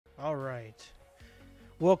All right.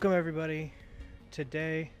 Welcome everybody.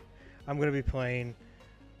 Today I'm going to be playing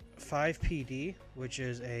FivePD, which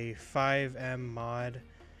is a 5M mod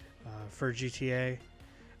for GTA.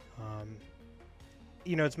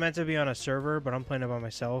 You know, it's meant to be on a server, but I'm playing it by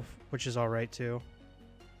myself, which is all right too.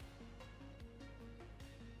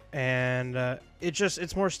 And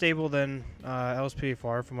it's more stable than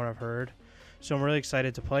LSPDFR from what I've heard. So I'm really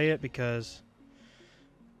excited to play it because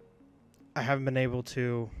I haven't been able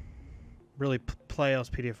to really play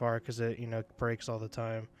LSPDFR because it breaks all the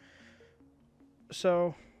time.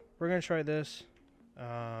 So we're gonna try this.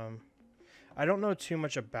 I don't know too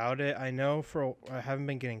much about it. I know I haven't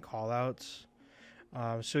been getting callouts,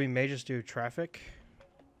 so we may just do traffic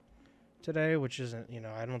today, which isn't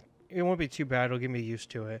it won't be too bad. It'll get me used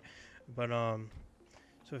to it. But so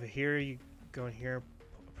if here you go in here,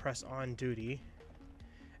 press on duty,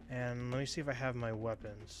 and let me see if I have my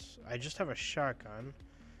weapons. I just have a shotgun.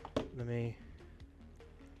 A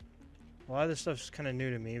lot of this stuff's kind of new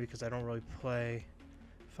to me because I don't really play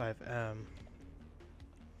 5M.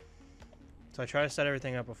 So I try to set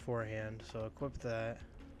everything up beforehand. So equip that.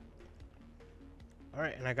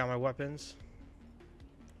 Alright, and I got my weapons.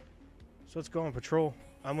 So let's go on patrol.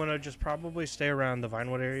 I'm going to just probably stay around the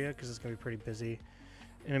Vinewood area because it's going to be pretty busy.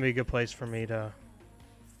 And it'll be a good place for me to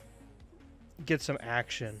get some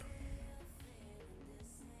action.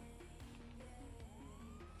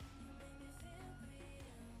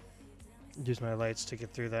 Use my lights to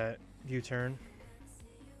get through that U-turn.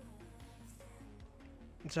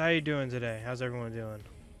 So how you doing today? How's everyone doing?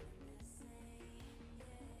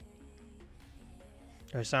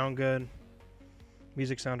 Do I sound good?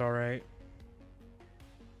 Music sound alright?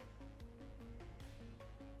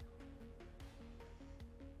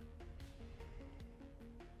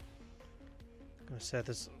 Gonna set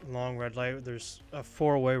this long red light. There's a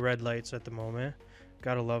 4-way red lights at the moment.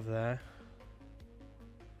 Gotta love that.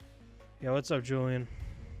 Yeah, what's up, Julian?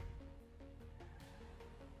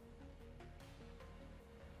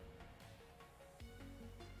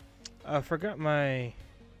 I forgot my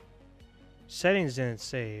settings didn't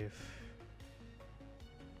save.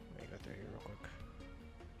 Let me go through here real quick.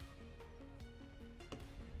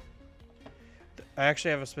 I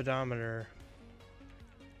actually have a speedometer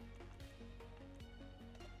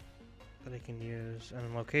that I can use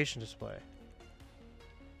and a location display.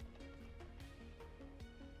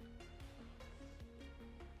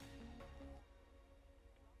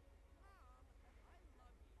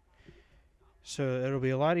 So it'll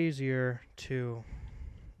be a lot easier to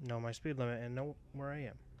know my speed limit and know where I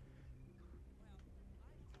am.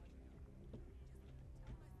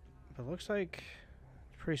 But it looks like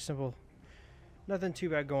it's pretty simple. Nothing too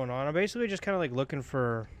bad going on. I'm basically just kind of like looking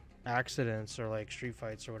for accidents or like street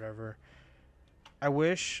fights or whatever. I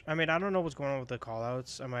don't know what's going on with the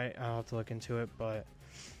callouts. I'll have to look into it, but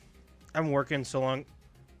I'm working so long.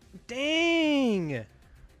 Dang!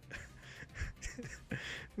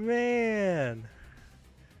 Man.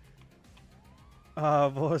 What I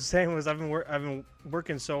was saying was I've been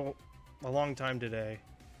working a long time today.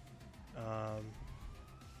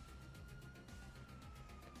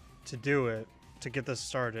 To do it, to get this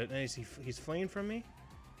started. And he's fleeing from me?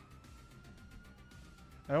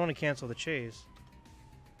 I don't want to cancel the chase.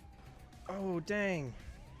 Oh, dang.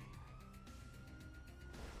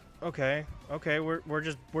 Okay. Okay, we're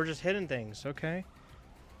just hitting things, okay?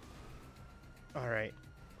 All right.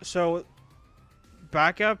 So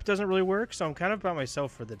backup doesn't really work, so I'm kind of by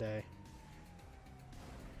myself for the day.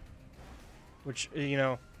 Which,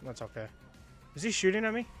 that's okay. Is he shooting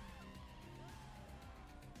at me?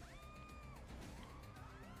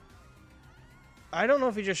 I don't know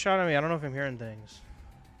if he just shot at me. I don't know if I'm hearing things.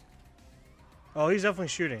 Oh, he's definitely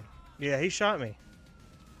shooting. Yeah, he shot me.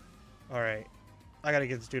 Alright. I gotta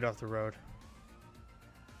get this dude off the road.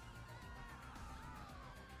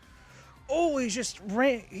 Oh, he's just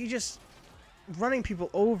running people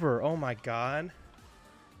over. Oh my god.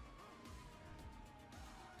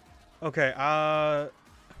 Okay, I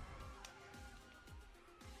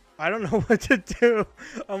don't know what to do.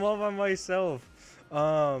 I'm all by myself.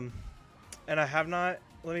 And I have not...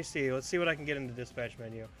 Let me see. Let's see what I can get in the dispatch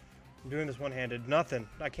menu. I'm doing this one-handed. Nothing.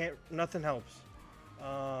 I can't... Nothing helps.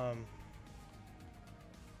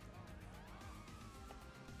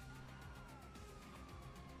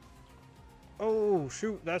 Oh,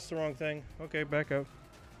 shoot. That's the wrong thing. Okay, back up.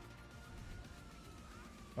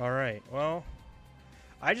 Alright, well...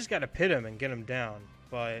 I just gotta pit him and get him down.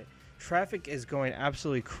 But traffic is going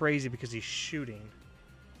absolutely crazy because he's shooting.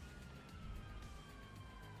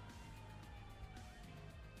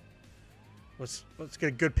 Let's get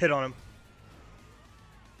a good pit on him.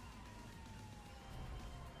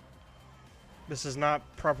 This is not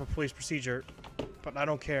proper police procedure, but I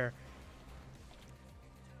don't care.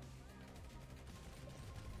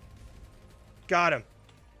 Got him.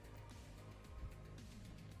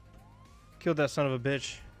 Killed that son of a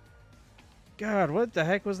bitch. God, what the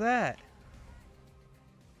heck was that?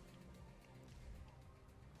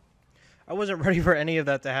 I wasn't ready for any of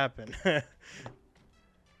that to happen.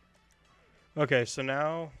 Okay, so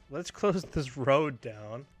now let's close this road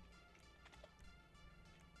down.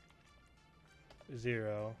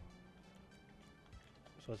 0.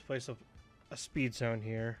 So let's place a speed zone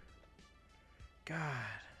here. God.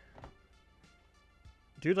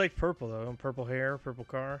 Dude liked purple though. Purple hair, purple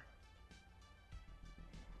car.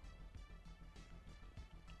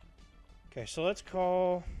 Okay, so let's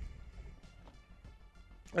call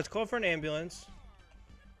for an ambulance.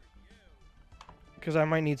 Because I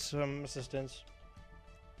might need some assistance.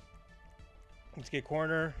 Let's get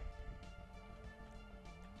coroner.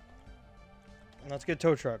 And let's get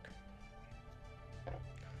tow truck.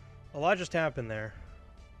 A lot just happened there.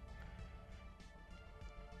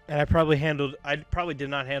 And I probably did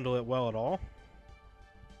not handle it well at all.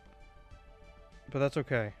 But that's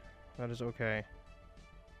okay. That is okay.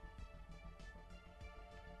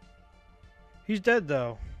 He's dead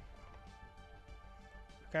though.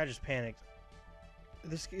 I just panicked.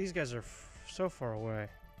 These guys are so far away.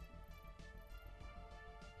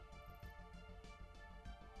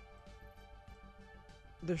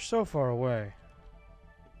 They're so far away.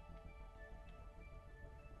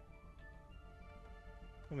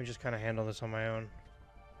 Let me just kind of handle this on my own.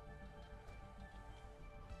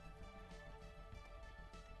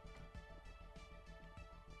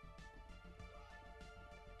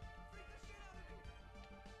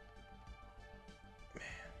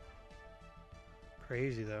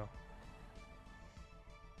 Crazy though.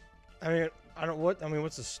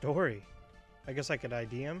 What's the story? I guess I could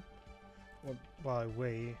ID him while I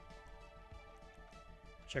wait.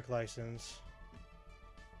 Check license.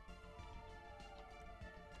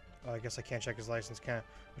 Oh, I guess I can't check his license, can I?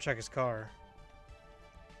 I'll check his car.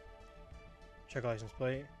 Check license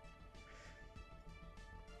plate.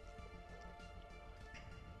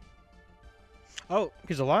 Oh,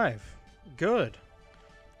 he's alive. Good.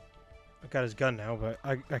 I got his gun now, but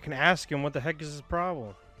I can ask him what the heck is his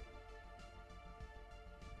problem.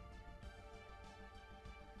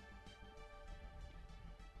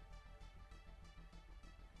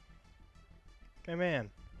 Hey man.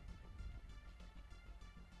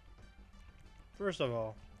 First of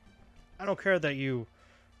all, I don't care that you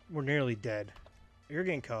were nearly dead. You're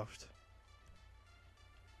getting cuffed.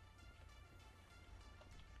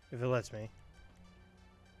 If it lets me.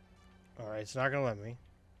 Alright, it's not gonna let me.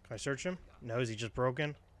 Can I search him? No, is he just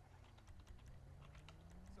broken?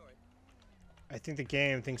 Sorry. I think the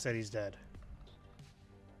game thinks that he's dead.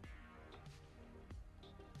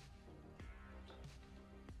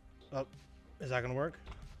 Oh, is that gonna work?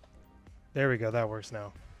 There we go, that works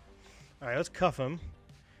now. Alright, let's cuff him.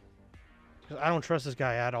 I don't trust this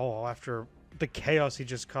guy at all after the chaos he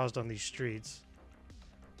just caused on these streets.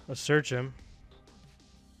 Let's search him.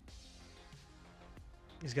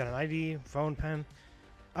 He's got an ID, phone, pen.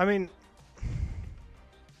 I mean,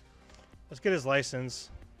 let's get his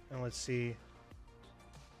license and let's see.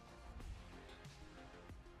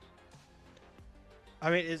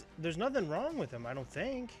 I mean, there's nothing wrong with him, I don't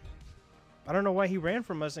think. I don't know why he ran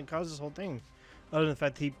from us and caused this whole thing. Other than the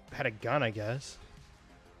fact that he had a gun, I guess.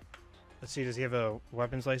 Let's see, does he have a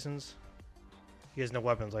weapons license? He has no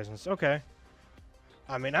weapons license. Okay.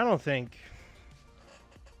 I mean, I don't think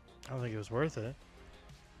it was worth it.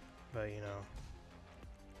 But, you know.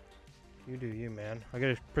 You do you, man. I'll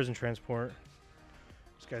get a prison transport.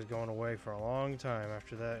 This guy's going away for a long time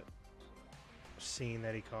after that scene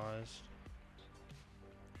that he caused.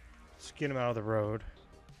 Let's get him out of the road.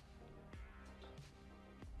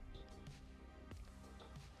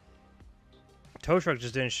 Tow truck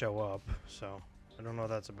just didn't show up, so I don't know what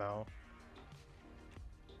that's about.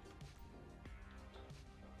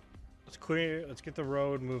 Let's get the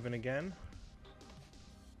road moving again.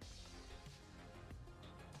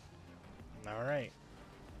 Alright.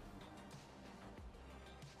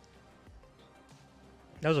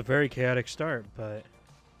 That was a very chaotic start, but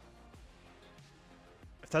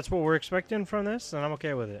if that's what we're expecting from this, then I'm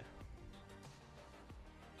okay with it.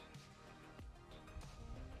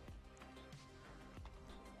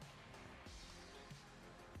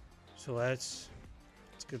 So let's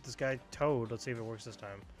get this guy towed. Let's see if it works this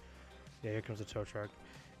time. Yeah, here comes the tow truck.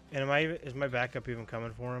 And is my backup even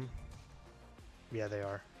coming for him? Yeah, they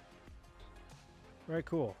are. Alright,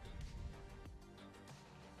 cool.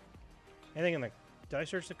 Anything in the... Did I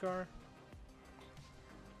search the car?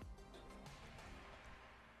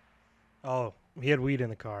 Oh, he had weed in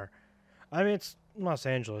the car. I mean, it's Los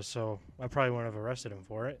Angeles, so I probably wouldn't have arrested him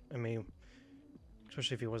for it. I mean,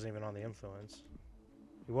 especially if he wasn't even on the influence.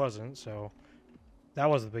 He wasn't, so that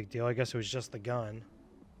wasn't a big deal. I guess it was just the gun.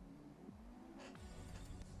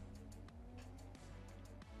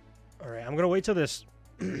 Alright, I'm gonna wait till this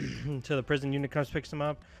till the prison unit comes picks him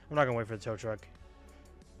up. I'm not gonna wait for the tow truck.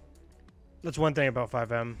 That's one thing about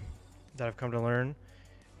 5M that I've come to learn,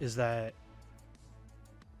 is that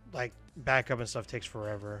like backup and stuff takes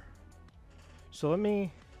forever. So I'm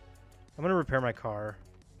gonna repair my car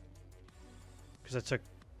because I took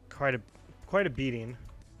quite a beating.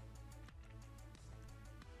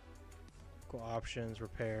 Go options,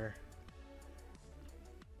 repair,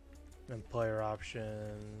 then player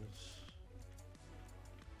options.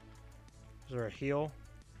 Is there a heal?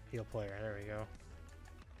 Heal player. There we go.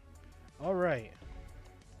 All right,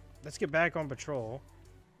 let's get back on patrol.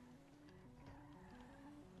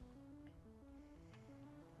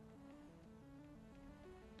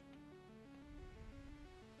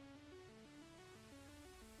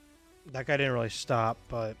 That guy didn't really stop,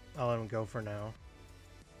 but I'll let him go for now.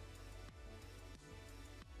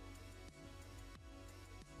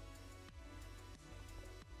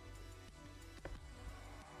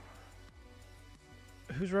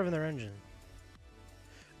 Who's revving their engine?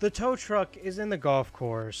 The tow truck is in the golf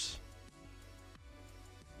course.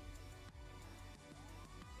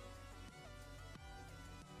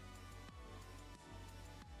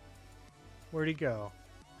 Where'd he go?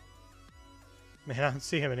 Man, I don't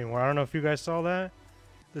see him anymore. I don't know if you guys saw that.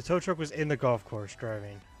 The tow truck was in the golf course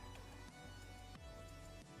driving.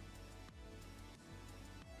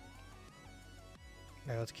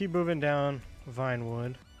 Okay, let's keep moving down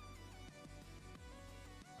Vinewood.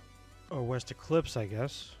 Or West Eclipse, I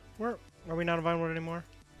guess. Where are we not in Vinewood anymore?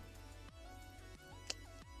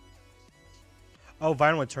 Oh,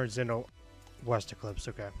 Vinewood turns into West Eclipse.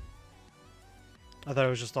 Okay. I thought it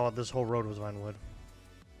was just all this whole road was Vinewood.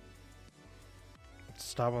 Let's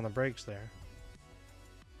stop on the brakes there.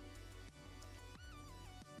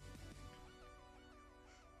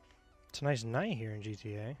 It's a nice night here in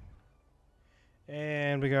GTA.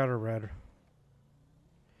 And we got a red.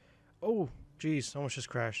 Oh, geez, almost just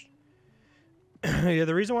crashed. Yeah,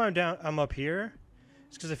 the reason why I'm up here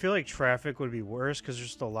is because I feel like traffic would be worse because there's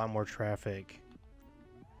just a lot more traffic.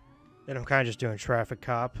 And I'm kind of just doing traffic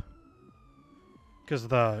cop. Because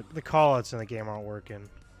the callouts in the game aren't working.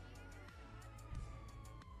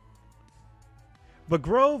 But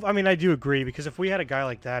Grove, I mean, I do agree, because if we had a guy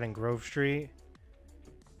like that in Grove Street,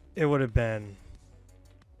 it would have been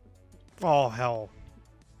all hell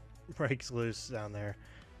breaks loose down there.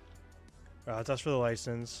 It's us for the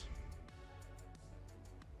license.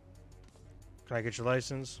 Can I get your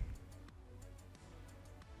license?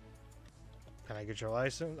 Can I get your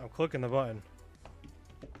license? I'm clicking the button.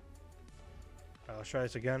 Let's try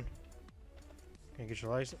this again. Can you get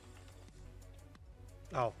your license?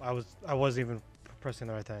 Oh, I wasn't even pressing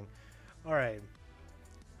the right thing. All right.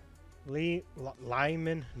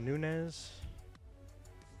 Lyman Nunez.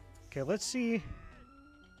 Okay, let's see.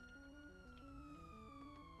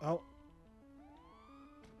 Oh.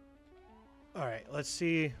 All right, let's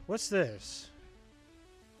see. What's this?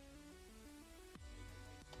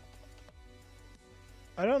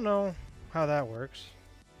 I don't know how that works.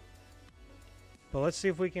 But let's see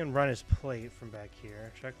if we can run his plate from back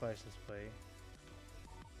here. Check license plate.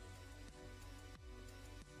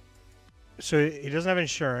 So he doesn't have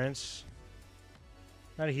insurance.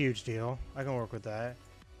 Not a huge deal. I can work with that.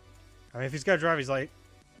 I mean, if he's got a driver's license,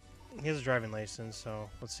 he has a driving license. So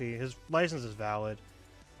let's see. His license is valid.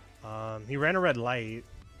 He ran a red light.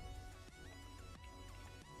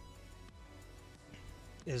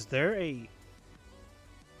 Is there a...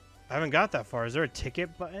 I haven't got that far. Is there a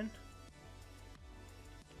ticket button?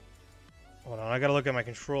 Hold on, I gotta look at my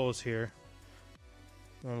controls here.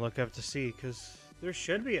 I'm gonna look up to see, because there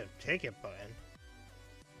should be a ticket button.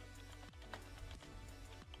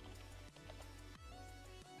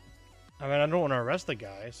 I mean, I don't want to arrest the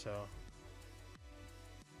guy, so...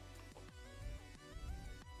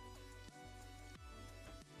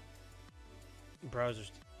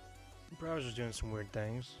 Browser's doing some weird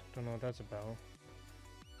things. Don't know what that's about.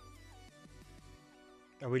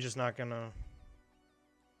 Are we just not gonna...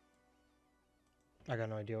 I got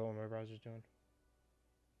no idea what my browser's doing.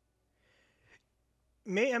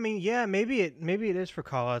 I mean, yeah, maybe it is for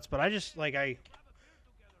callouts, but I just like Come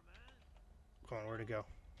on, where'd it go?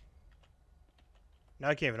 Now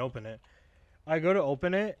I can't even open it. I go to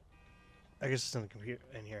open it. I guess it's in the computer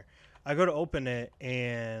in here. I go to open it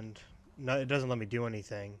and no, it doesn't let me do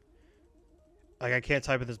anything. Like, I can't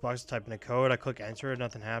type in this box to type in a code. I click enter,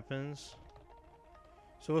 nothing happens.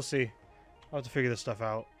 So we'll see. I'll have to figure this stuff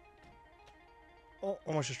out. Oh,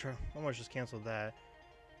 almost just canceled that.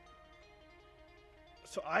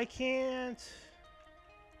 So I can't...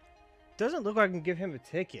 Doesn't look like I can give him a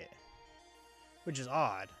ticket. Which is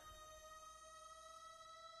odd.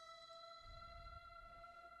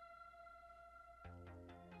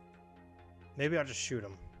 Maybe I'll just shoot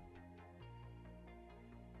him.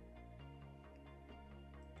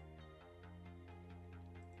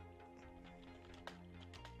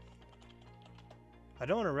 I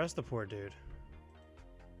don't want to arrest the poor dude.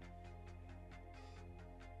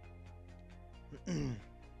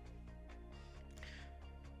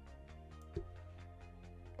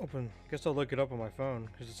 Open. Guess I'll look it up on my phone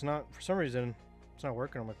because it's not, for some reason, it's not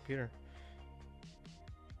working on my computer.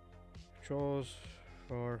 Controls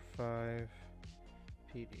for FivePD.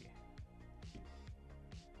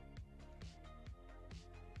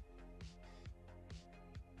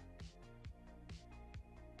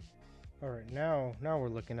 All right, now we're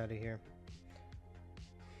looking at it here.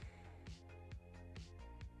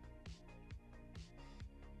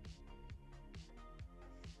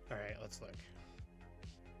 All right, let's look.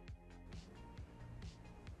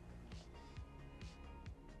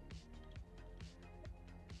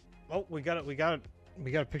 Oh, we got a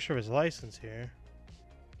picture of his license here.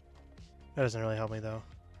 That doesn't really help me though.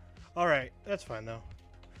 All right, that's fine though.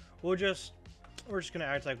 We're just gonna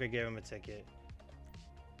act like we gave him a ticket.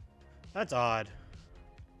 That's odd.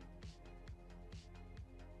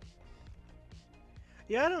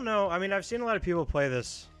 Yeah, I don't know. I mean, I've seen a lot of people play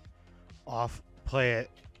it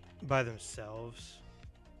by themselves.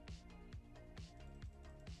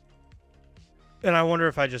 And I wonder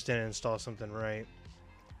if I just didn't install something right.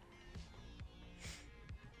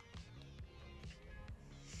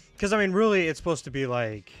 Because, I mean, really, it's supposed to be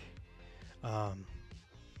like,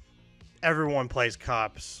 everyone plays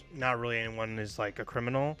cops. Not really anyone is, like, a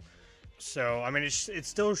criminal. So, I mean, it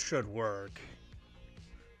still should work.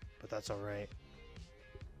 But that's alright.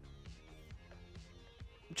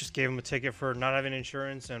 Just gave him a ticket for not having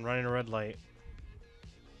insurance and running a red light.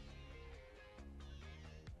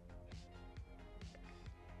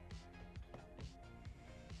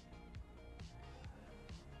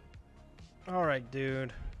 Alright,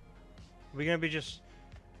 dude. Are we gonna be just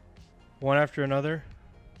one after another?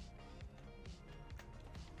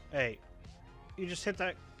 Hey, you just hit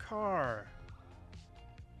that car.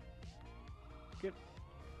 Get,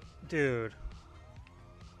 dude.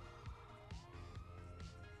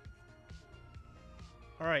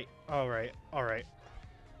 Alright, alright, alright.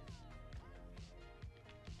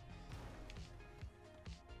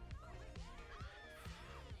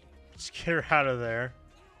 Let's get her out of there.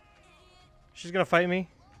 She's gonna fight me?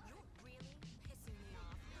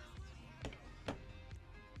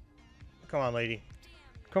 Come on, lady.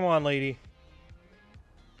 Come on, lady.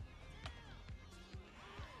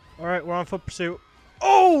 Alright, we're on foot pursuit.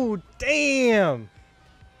 Oh, damn!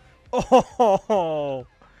 Oh,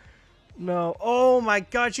 no. Oh, my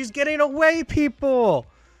God. She's getting away, people!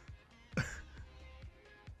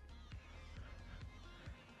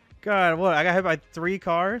 God, what? I got hit by 3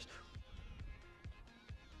 cars?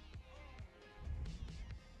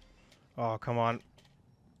 Oh, come on.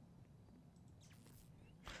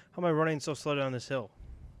 How am I running so slow down this hill?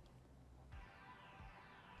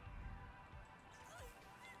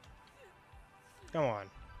 Come on.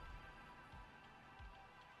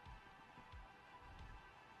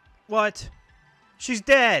 What? She's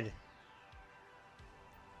dead!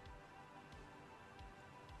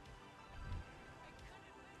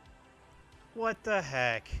 What the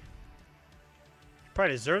heck?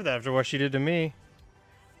 Probably deserved that after what she did to me.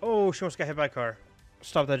 Oh, she almost got hit by a car.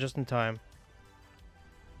 Stop that just in time.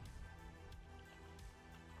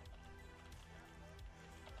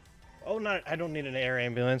 Oh, not. I don't need an air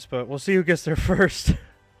ambulance, but we'll see who gets there first.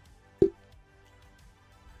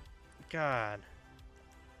 God.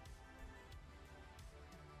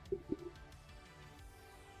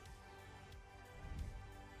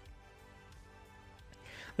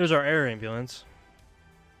 There's our air ambulance.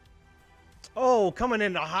 Oh, coming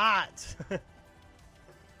in hot.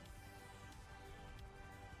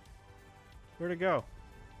 Where'd it go?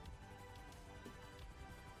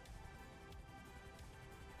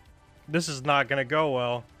 This is not gonna go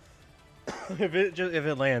well. if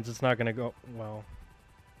it lands, it's not gonna go well.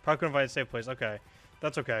 Probably couldn't find a safe place. Okay,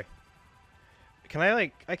 that's okay. Can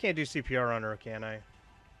I I can't do CPR on her, can I?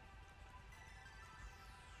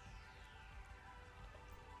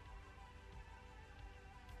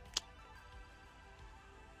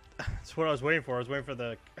 That's what I was waiting for. I was waiting for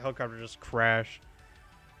the helicopter to just crash.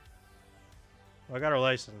 Well, I got her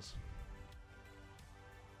license.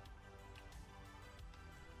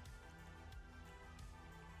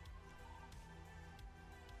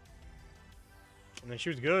 I mean, she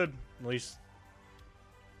was good, at least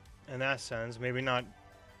in that sense. Maybe not.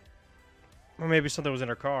 Or maybe something was in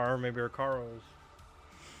her car. Or maybe her car was...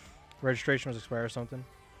 registration was expired or something.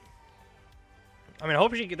 I mean, I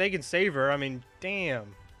hope they can save her. I mean,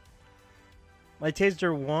 damn. I tased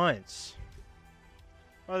her once.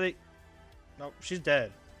 Oh, they... No, she's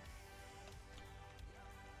dead.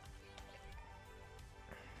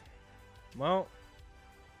 Well...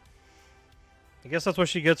 I guess that's what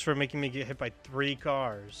she gets for making me get hit by 3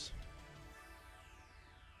 cars.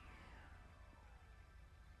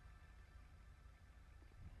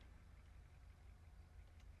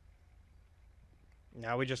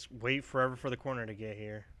 Now we just wait forever for the corner to get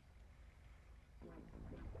here.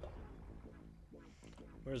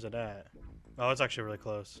 Where's it at? Oh, it's actually really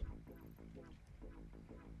close.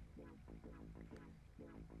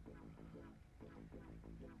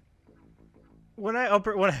 When I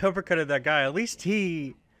uppercutted that guy, at least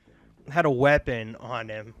he had a weapon on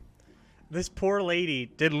him. This poor lady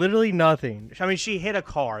did literally nothing. I mean, she hit a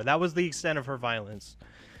car. That was the extent of her violence.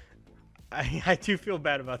 I do feel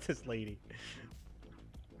bad about this lady.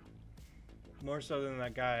 More so than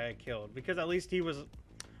that guy I killed. Because at least he was... At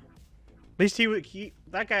least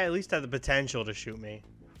that guy at least had the potential to shoot me.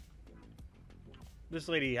 This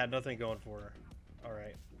lady had nothing going for her.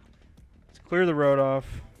 Alright. Let's clear the road off.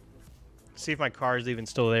 See if my car is even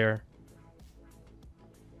still there.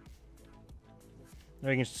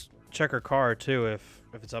 We can check her car too if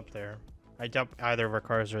it's up there. I doubt either of our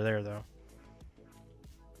cars are there though.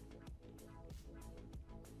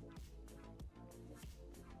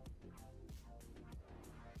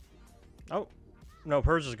 Oh, no,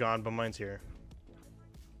 hers is gone, but mine's here.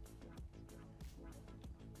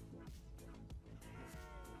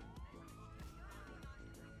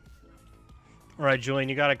 All right, Julian,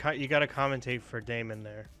 you gotta commentate for Damon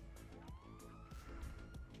there.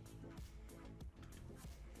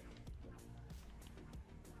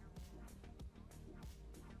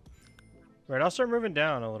 All right, I'll start moving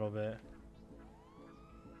down a little bit.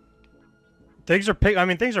 Things are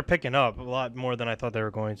picking up a lot more than I thought they were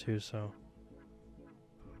going to, so.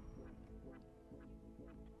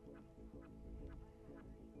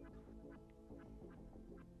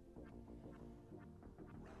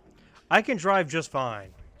 I can drive just fine.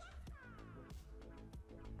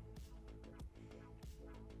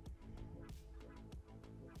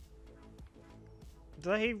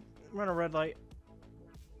 Did I run a red light?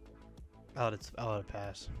 I'll let it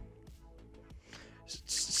pass.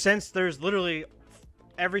 Since there's literally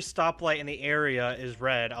every stoplight in the area is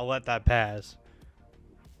red, I'll let that pass.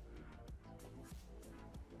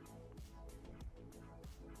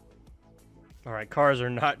 Alright, cars are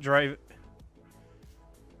not driving.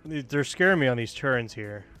 They're scaring me on these turns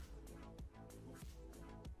here.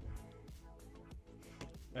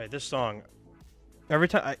 Alright, this song. Every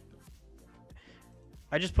time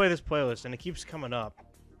I just play this playlist and it keeps coming up.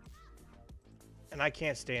 And I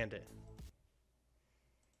can't stand it.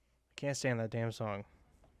 I can't stand that damn song.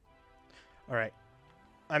 Alright.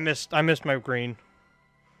 I missed my green.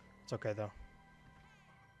 It's okay though.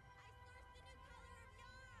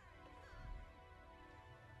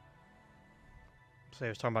 I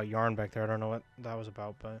was talking about yarn back there. I don't know what that was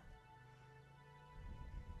about, but...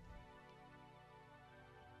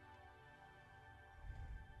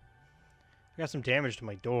 I got some damage to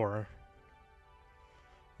my door.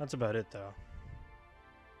 That's about it, though.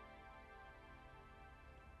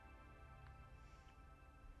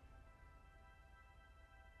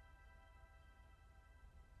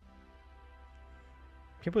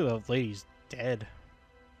 I can't believe that lady's dead.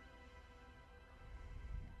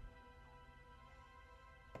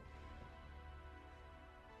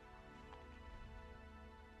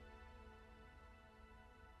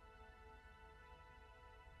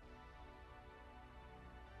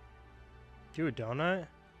 Do a donut?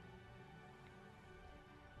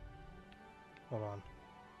 Hold on.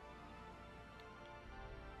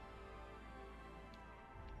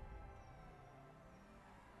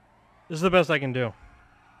 This is the best I can do.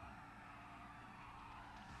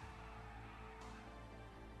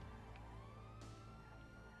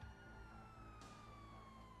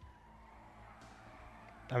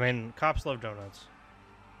 I mean, cops love donuts.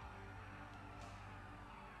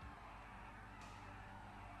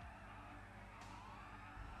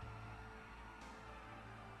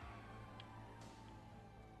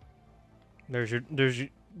 There's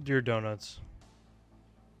your donuts.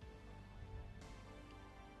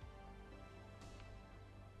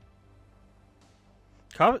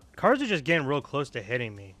 Cars are just getting real close to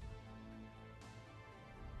hitting me.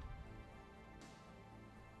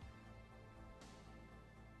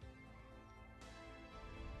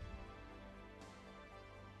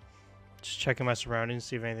 Just checking my surroundings,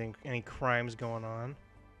 see if any crimes going on.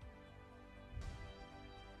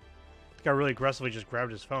 The guy really aggressively just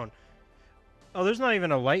grabbed his phone. Oh, there's not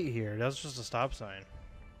even a light here. That's just a stop sign.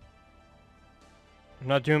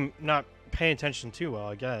 I'm not paying attention too well,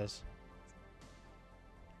 I guess.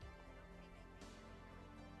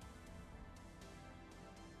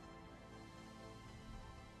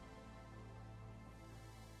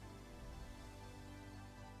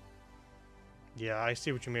 Yeah, I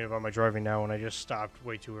see what you mean about my driving now when I just stopped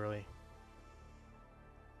way too early.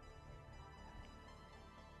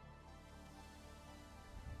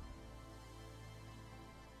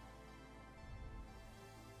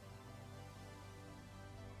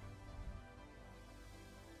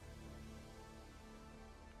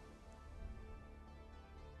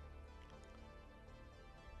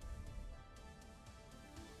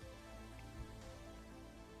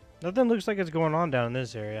 Nothing looks like it's going on down in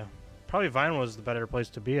this area. Probably Vine was the better place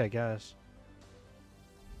to be, I guess.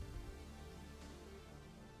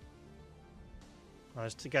 Oh,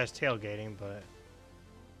 this guy's tailgating, but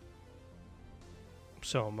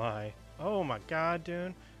so am I. Oh my god,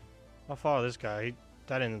 dude. I'll follow this guy.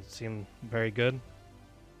 That didn't seem very good.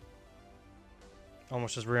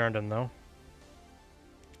 Almost just rear-ended him, though.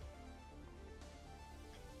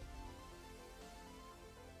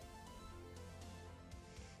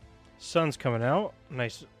 Sun's coming out.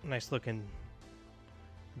 Nice looking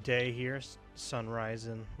day here. Sunrise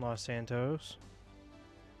in Los Santos.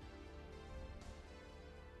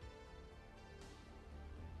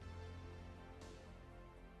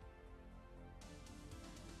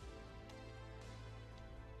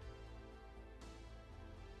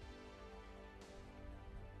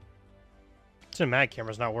 Cinematic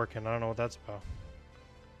camera's not working. I don't know what that's about.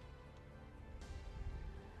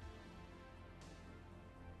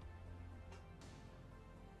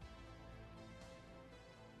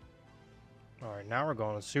 Alright, now we're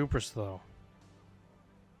going super slow.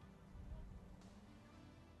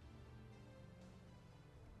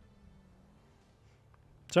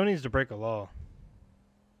 Someone needs to break a law.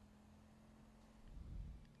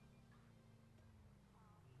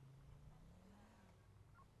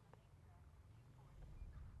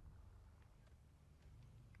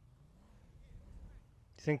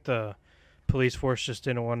 I think the police force just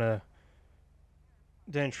didn't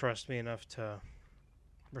trust me enough to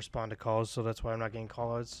respond to calls, so that's why I'm not getting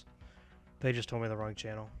call-outs. They just told me the wrong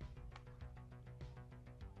channel.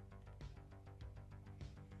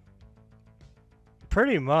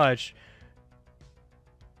 Pretty much.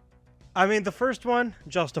 I mean, the first one,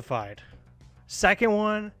 justified. Second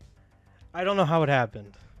one, I don't know how it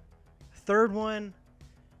happened. Third one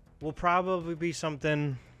will probably be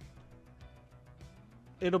something.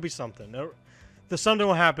 It'll be something. The something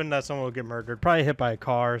will happen that someone will get murdered. Probably hit by a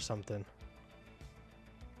car or something.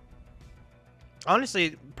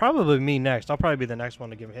 Honestly, probably me next. I'll probably be the next one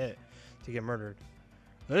to get hit, to get murdered.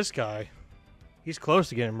 This guy, he's close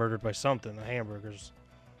to getting murdered by something. The hamburgers.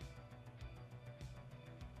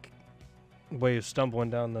 Way of stumbling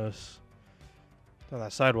down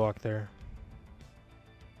that sidewalk there.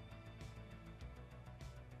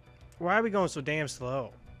 Why are we going so damn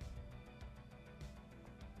slow?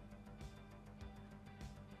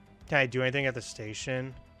 Can I do anything at the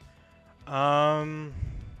station?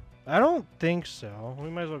 I don't think so. We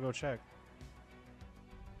might as well go check.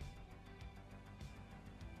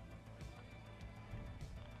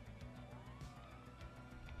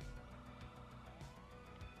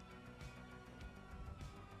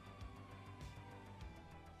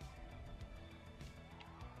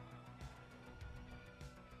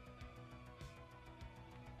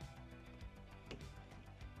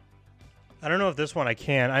 I don't know if this one I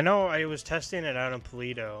can. I know I was testing it out in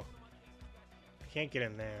Polito. I can't get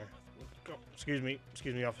in there. Oh, excuse me,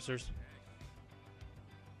 officers.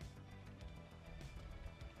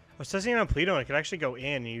 I was testing it on Polito and I could actually go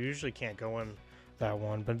in. You usually can't go in that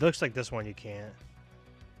one, but it looks like this one you can't.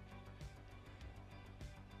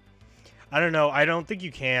 I don't know. I don't think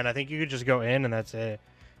you can. I think you could just go in and that's it.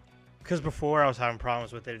 Because before I was having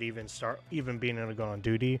problems with it even being able to go on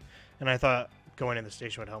duty, and I thought going in the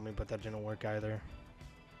station would help me, but that didn't work either.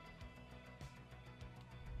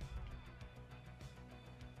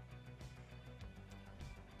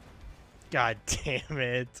 God damn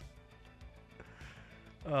it.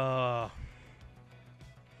 That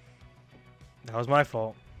was my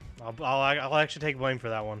fault. I'll actually take blame for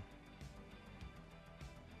that one.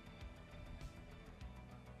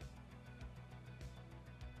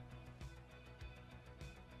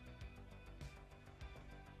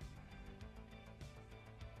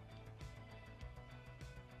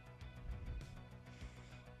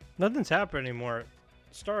 Nothing's happening anymore. It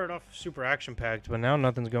started off super action-packed, but now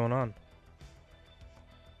nothing's going on.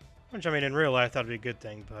 Which, I mean, in real life, that'd be a good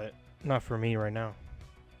thing, but not for me right now.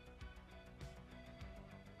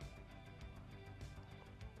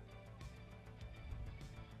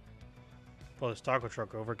 Pull this taco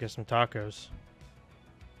truck over, get some tacos.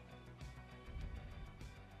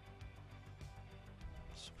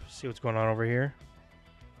 Let's see what's going on over here.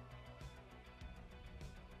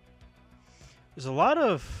 There's a lot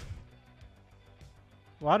of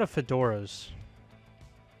fedoras.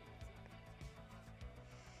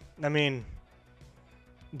 I mean,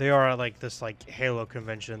 they are at like this like Halo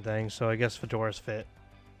convention thing, so I guess fedoras fit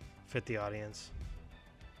the audience.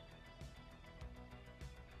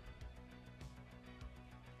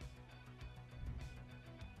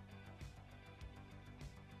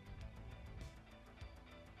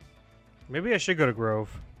 Maybe I should go to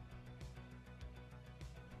Grove.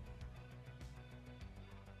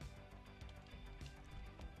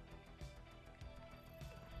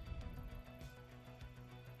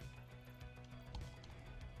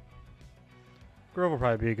 Grove will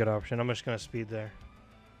probably be a good option. I'm just going to speed there.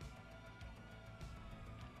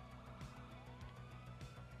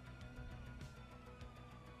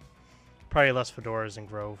 Probably less fedoras in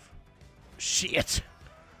Grove. Shit!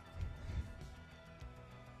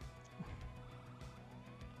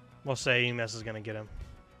 We'll say EMS is going to get him.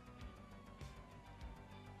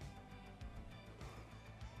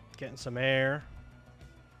 Getting some air.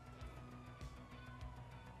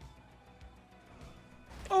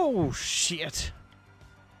 Oh, shit!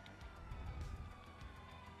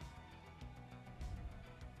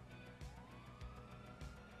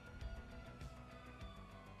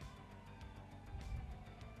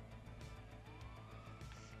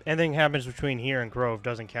 Anything happens between here and Grove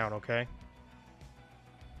doesn't count, okay?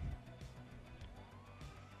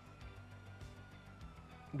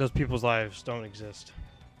 Those people's lives don't exist.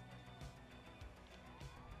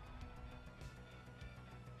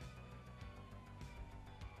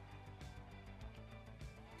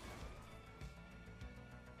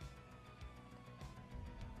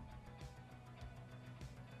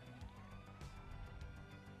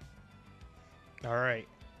 All right.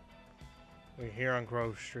 We're here on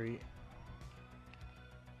Grove Street.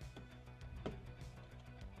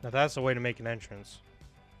 Now that's the way to make an entrance.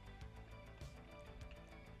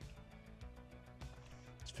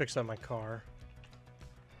 Let's fix up my car.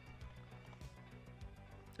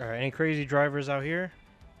 Alright, any crazy drivers out here?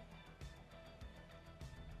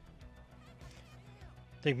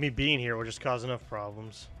 I think me being here will just cause enough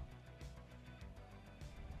problems.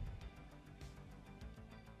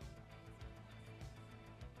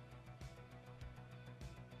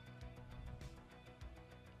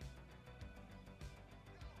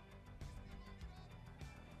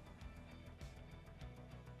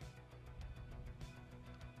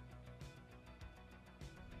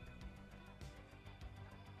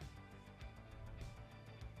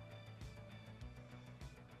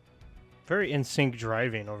 Very in sync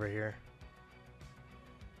driving over here.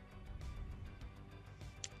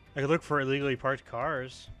 I could look for illegally parked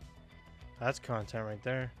cars. That's content right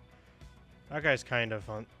there. That guy's kind of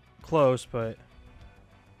close, but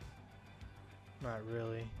not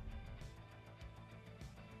really.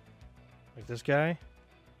 Like this guy?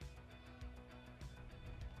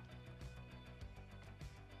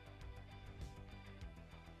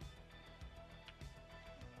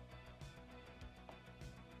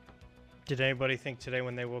 Did anybody think today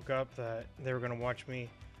when they woke up that they were going to watch me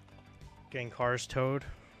getting cars towed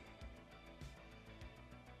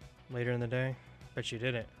later in the day? Bet you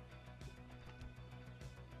didn't.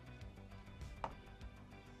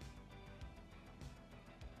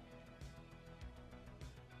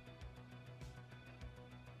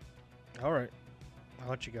 All right. I'll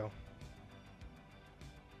let you go.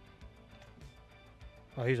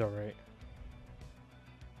 Oh, he's all right.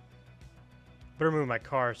 Better move my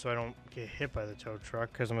car so I don't get hit by the tow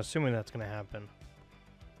truck, because I'm assuming that's going to happen.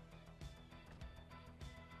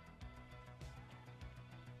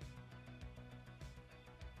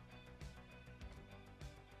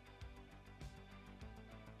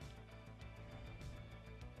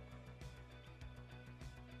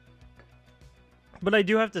 But I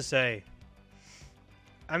do have to say,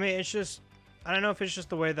 I mean, it's just, I don't know if it's just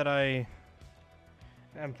the way that I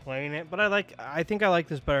am playing it, but I think I like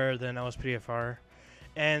this better than LSPDFR,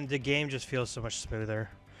 and the game just feels so much smoother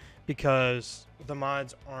because the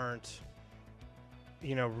mods aren't,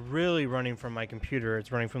 you know, really running from my computer.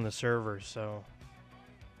 It's running from the server, so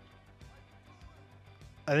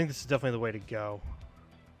I think this is definitely the way to go.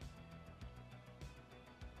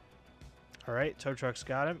 All right, tow truck's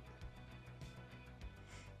got him.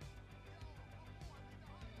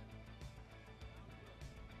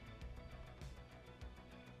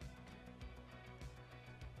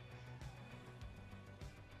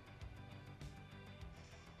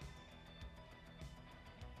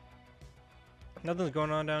 Nothing's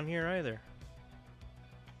going on down here either.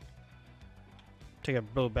 Take a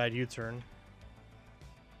real bad U-turn.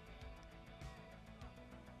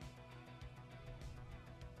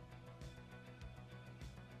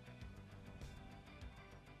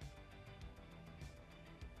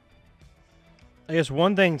 I guess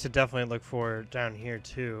one thing to definitely look for down here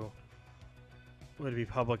too would be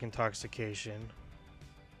public intoxication.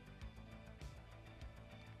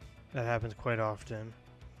 That happens quite often.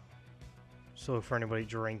 So look for anybody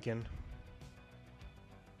drinking.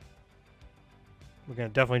 We're gonna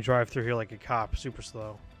definitely drive through here like a cop, super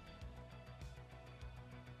slow.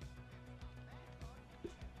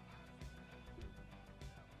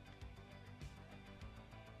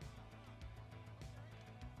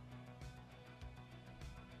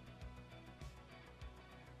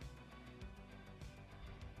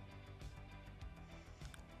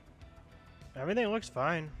 Everything looks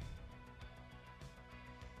fine.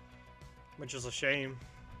 Which is a shame.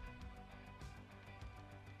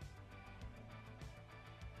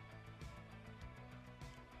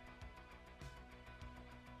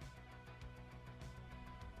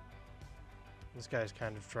 This guy's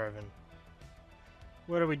kind of driving.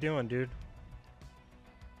 What are we doing, dude?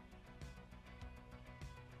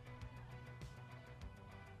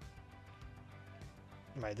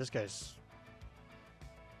 Right, this guy's...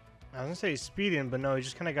 I was gonna say he's speeding, but no, he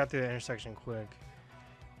just kind of got through the intersection quick.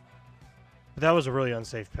 But that was a really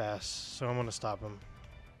unsafe pass, so I'm gonna stop him.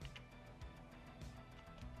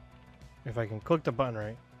 If I can click the button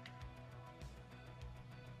right.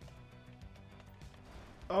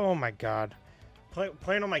 Oh my god.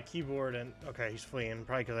 Playing on my keyboard and... Okay, he's fleeing.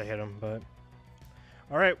 Probably because I hit him, but...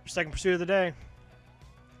 Alright, second pursuit of the day.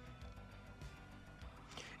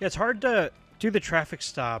 Yeah, it's hard to do the traffic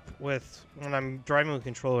stop with... when I'm driving with a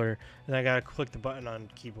controller, and I gotta click the button on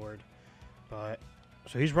keyboard. But...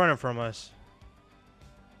 So he's running from us.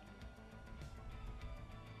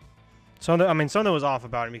 Something was off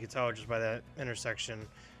about him. You could tell just by that intersection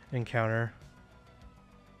encounter.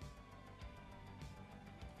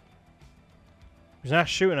 He's not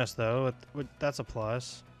shooting us, though. That's a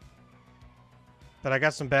plus. But I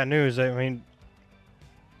got some bad news. I mean,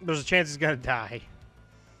 there's a chance he's going to die.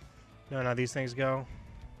 You know how these things go?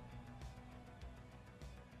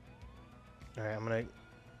 Alright, I'm going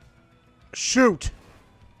to... Shoot!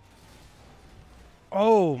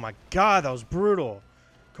 Oh, my God. That was brutal.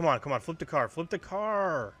 Come on, come on. Flip the car. Flip the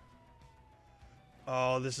car.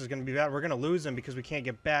 Oh, this is going to be bad. We're going to lose him because we can't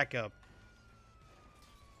get back up.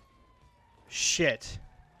 Shit.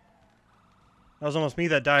 That was almost me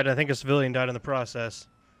that died. I think a civilian died in the process.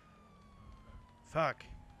 Fuck.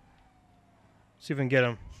 See if we can get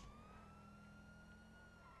him.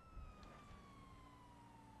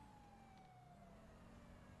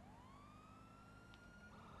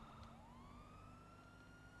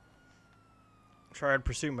 Triad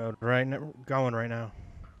pursuit mode. Going right now.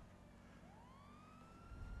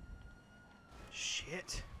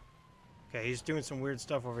 Shit. Okay, he's doing some weird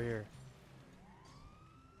stuff over here.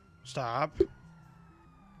 Stop.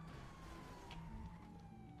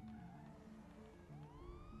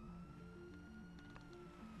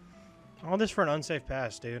 All this for an unsafe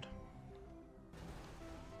pass, dude.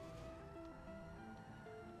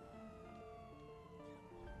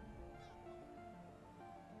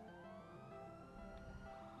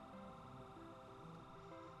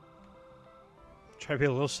 Try to be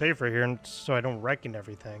a little safer here so I don't wreck and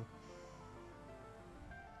everything.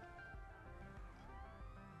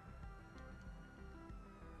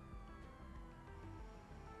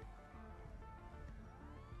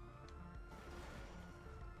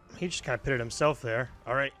 He just kind of pitted himself there.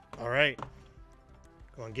 All right, all right.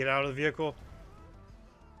 Go on, get out of the vehicle.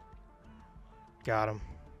 Got him.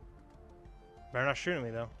 Better not shoot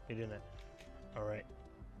me, though. He didn't. All right.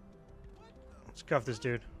 Let's cuff this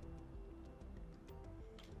dude.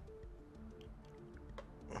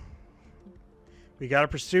 We got a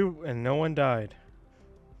pursuit, and no one died.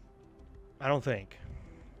 I don't think.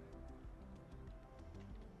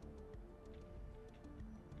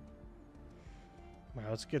 All right,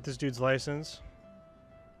 let's get this dude's license.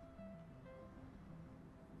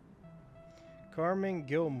 Carmen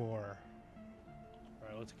Gilmore. All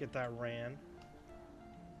right, let's get that ran.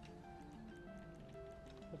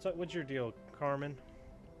 What's up? What's your deal, Carmen?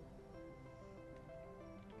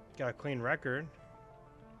 Got a clean record.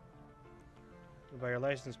 What about your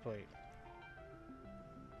license plate?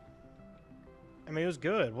 I mean, it was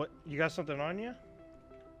good. What? You got something on you?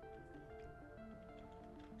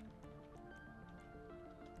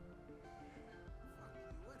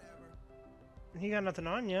 He got nothing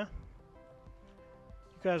on you. You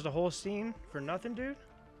guys the whole scene for nothing, dude?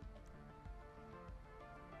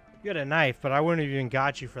 You had a knife, but I wouldn't have even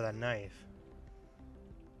got you for that knife.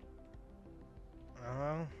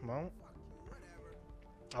 Well,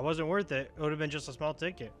 I wasn't worth it. It would have been just a small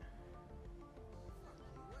ticket.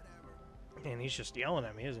 And he's just yelling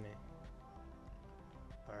at me, isn't he?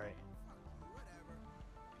 Alright.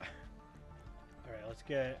 Alright, let's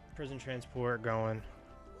get prison transport going.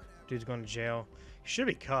 Dude's going to jail. He should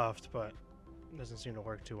be cuffed, but it doesn't seem to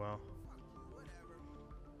work too well.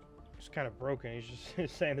 He's kind of broken. He's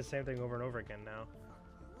just saying the same thing over and over again now.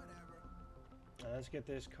 Let's get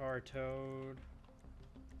this car towed.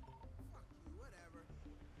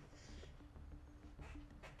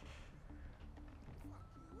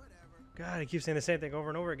 God, he keeps saying the same thing over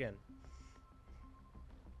and over again.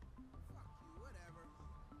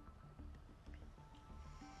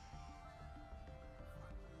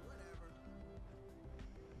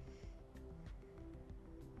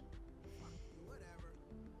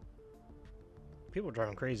 People are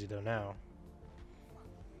driving crazy though now.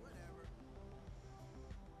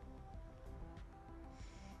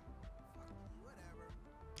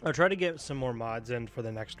 I'll try to get some more mods in for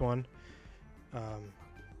the next one.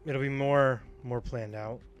 It'll be more planned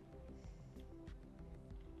out.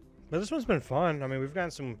 But this one's been fun. I mean,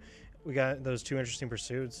 we got those 2 interesting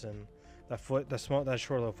pursuits and that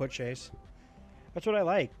short little foot chase. That's what I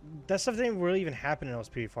like. That stuff didn't really even happen in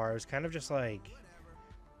LSPD far. It was kind of just like,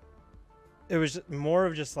 it was more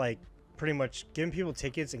of just like pretty much giving people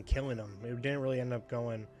tickets and killing them. It didn't really end up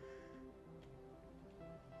going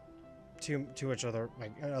too much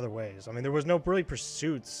other ways. I mean, there was no really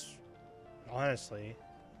pursuits, honestly.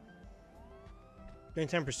 The only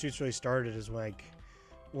time pursuits really started is like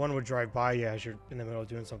one would drive by you as you're in the middle of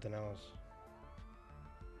doing something else.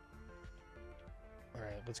 All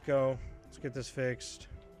right, let's go. Let's get this fixed.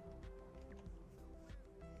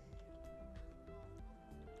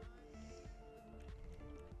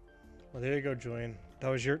 Well, there you go, Julian. That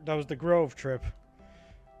was the Grove trip.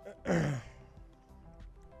 And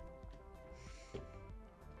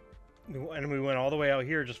we went all the way out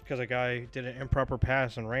here just because a guy did an improper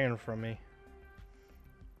pass and ran from me.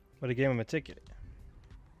 But I gave him a ticket.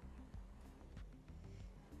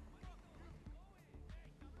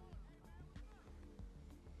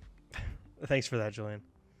 Thanks for that, Julian.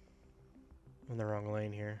 I'm in the wrong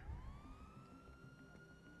lane here.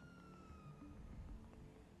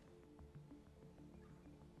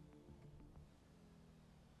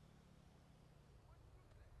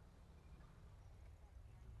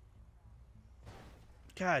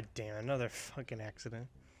 God damn, another fucking accident.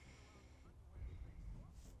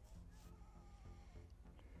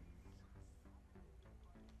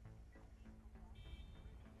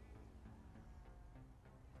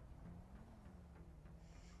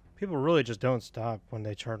 People really just don't stop when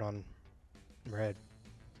they turn on red.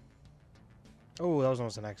 Oh, that was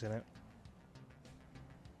almost an accident.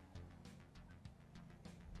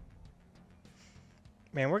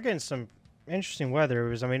 Man, we're getting some interesting weather. It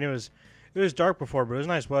was dark before, but it was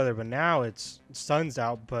nice weather. But now sun's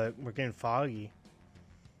out, but we're getting foggy.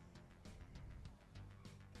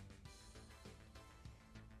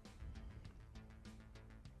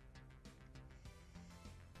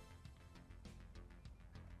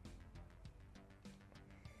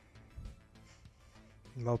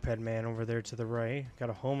 Moped man over there to the right.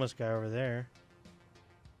 Got a homeless guy over there.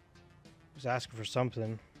 He's asking for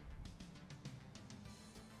something.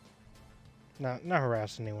 Not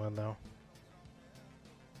harassing anyone though.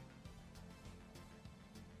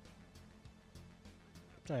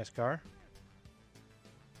 Nice car.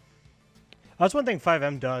 That's one thing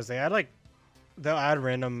 5M does. They'll add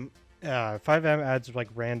random. 5M adds like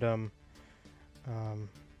random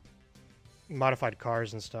modified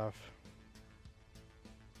cars and stuff.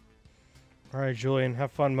 All right, Julian,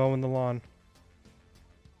 have fun mowing the lawn.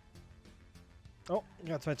 Oh,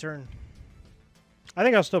 that's my turn. I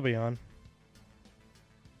think I'll still be on.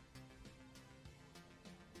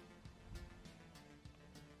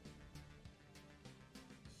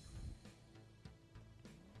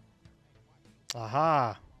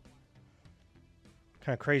 Aha.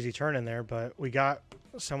 Kind of crazy turn in there, but we got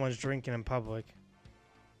someone's drinking in public.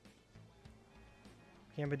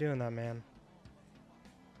 Can't be doing that, man.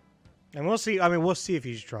 And we'll see. I mean, we'll see if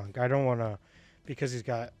he's drunk. I don't want to, because he's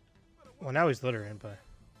got. Well, now he's littering, but.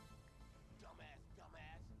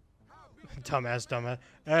 Dumbass.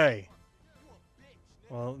 Hey.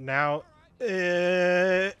 Well, now.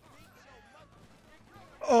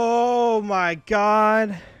 Oh my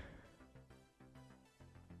God.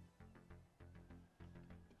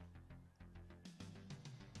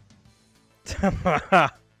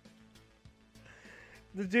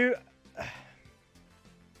 The dude.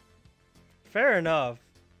 Fair enough.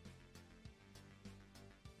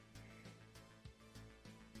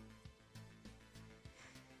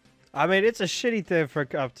 I mean, it's a shitty thing for a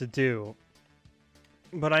cop to do.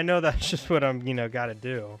 But I know that's just what I'm, gotta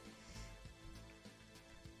do.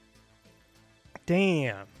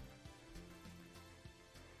 Damn.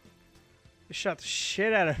 You shot the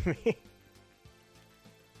shit out of me.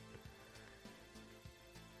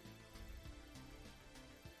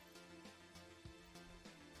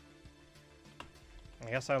 I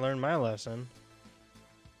guess I learned my lesson.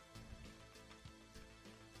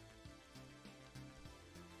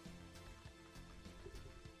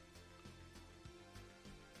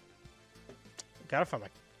 Gotta find my...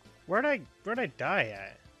 Where'd I die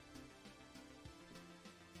at?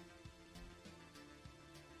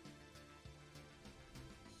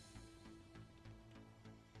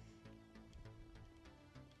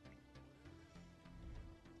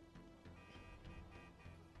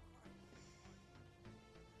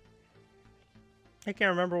 I can't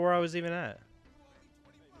remember where I was even at.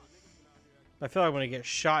 I feel like I'm gonna get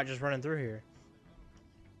shot just running through here.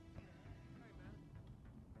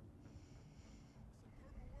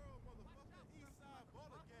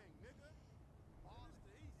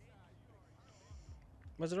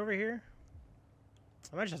 Was it over here?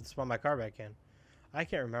 I might just have to spawn my car back in. I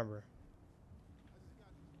can't remember.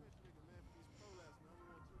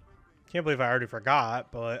 Can't believe I already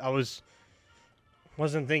forgot, but I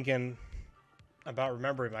wasn't thinking about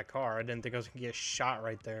remembering my car. I didn't think I was gonna get shot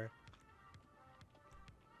right there.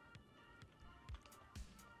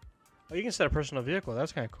 Oh, you can set a personal vehicle.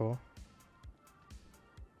 That's kind of cool.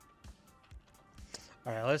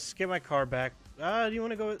 All right, let's get my car back. Do you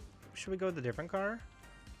want to go? Should we go with a different car?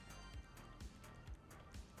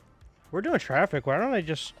 We're doing traffic. Why don't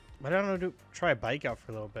I try a bike out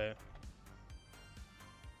for a little bit?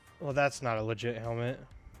 Well, that's not a legit helmet.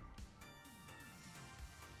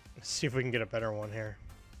 Let's see if we can get a better one here.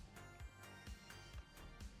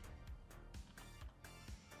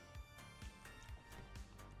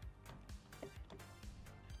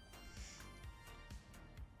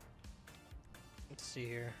 Let's see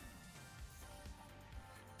here.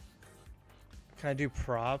 Can I do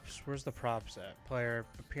props? Where's the props at? Player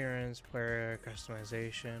appearance, player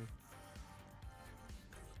customization.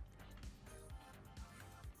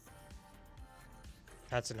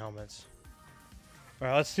 That's in helmets.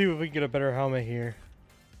 Alright, let's see if we can get a better helmet here.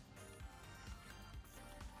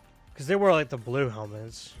 Because they were like the blue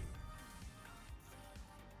helmets.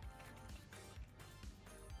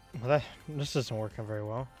 Well, this isn't working very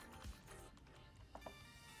well.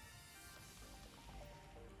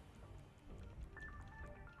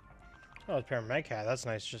 Oh, it's paramedic hat. That's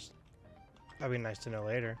nice. That'd be nice to know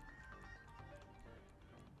later.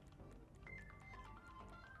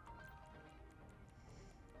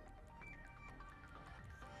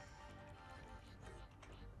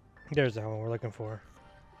 There's the helmet we're looking for.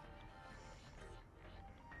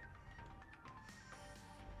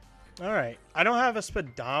 Alright. I don't have a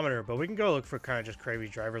speedometer, but we can go look for kind of just crazy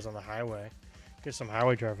drivers on the highway. Get some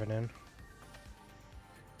highway driving in.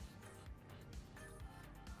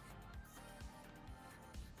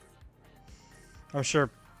 I'm sure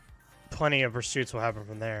plenty of pursuits will happen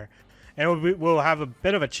from there. And we'll have a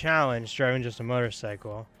bit of a challenge driving just a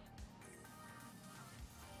motorcycle.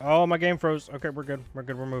 Oh, my game froze. Okay, we're good. We're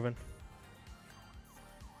good. We're moving.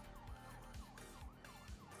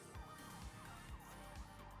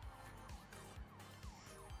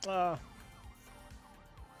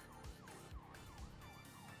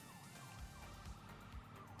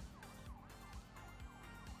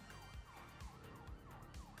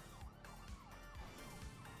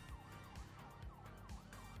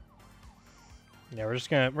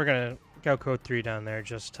 Yeah, we're gonna go code 3 down there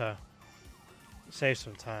just to save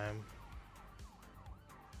some time.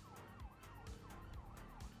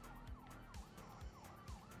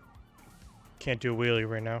 Can't do a wheelie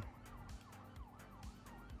right now.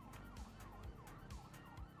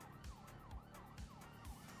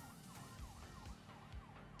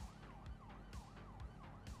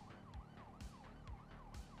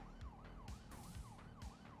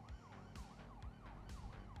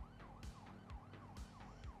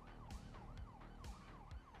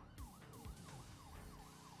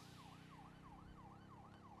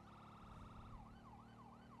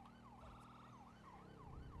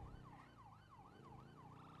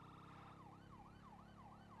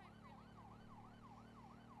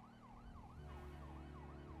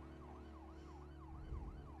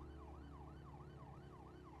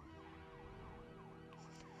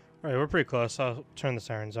 Alright, we're pretty close. I'll turn the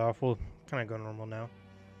sirens off. We'll kind of go normal now.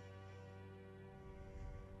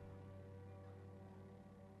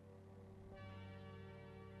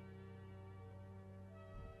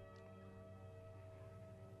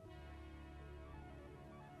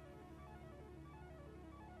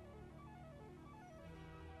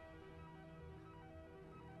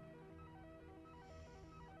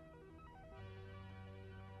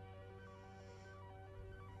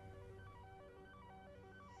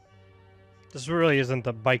 This really isn't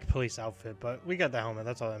the bike police outfit, but we got the helmet.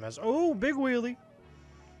 That's all that matters. Oh, big wheelie.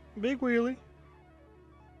 Big wheelie.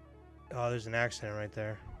 Oh, there's an accident right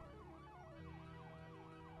there.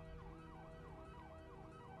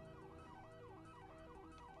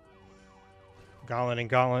 Gauntlet and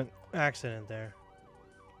gauntlet accident there.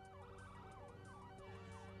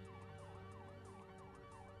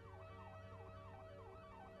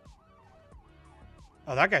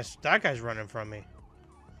 Oh, that guy's running from me.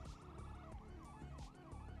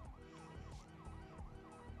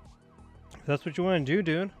 If that's what you want to do,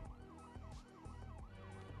 dude.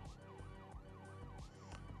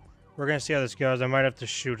 We're gonna see how this goes. I might have to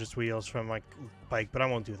shoot his wheels from my bike, but I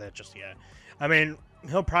won't do that just yet. I mean,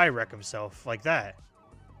 he'll probably wreck himself like that.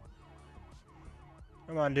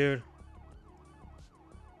 Come on, dude.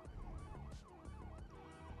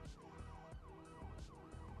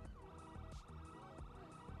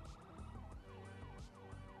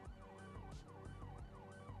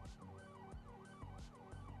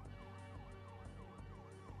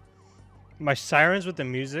 My sirens with the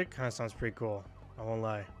music kind of sounds pretty cool. I won't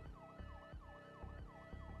lie.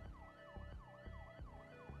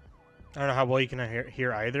 I don't know how well you can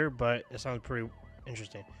hear either, but it sounds pretty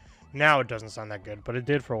interesting. Now it doesn't sound that good, but it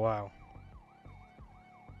did for a while.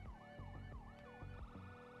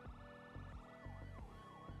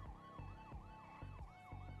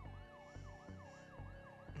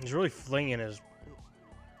 He's really flinging his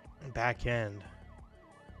back end.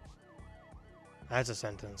 That's a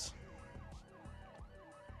sentence.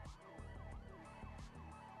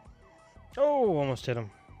 Oh, almost hit him.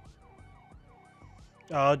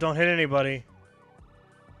 Oh, don't hit anybody.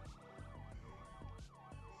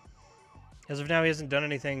 As of now, he hasn't done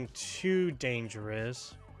anything too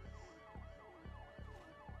dangerous.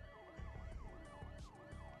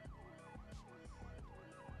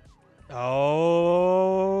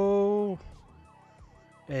 Oh.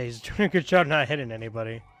 Hey, he's doing a good job not hitting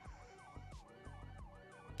anybody.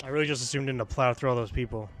 I really just assumed him to plow through all those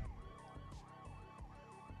people.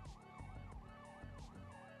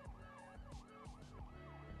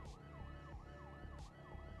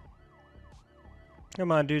 Come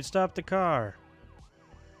on, dude, stop the car.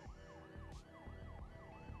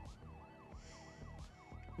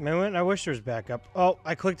 Man, I wish there was backup. Oh,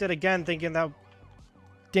 I clicked it again thinking that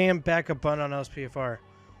damn backup button on LSPFR.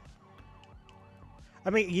 I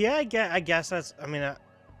mean, yeah, I guess that's, I mean,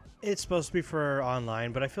 it's supposed to be for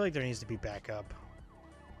online, but I feel like there needs to be backup.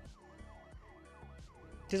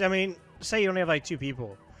 Because, I mean, say you only have like 2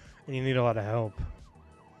 people and you need a lot of help.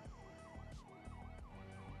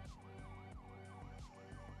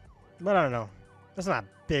 But I don't know. That's not a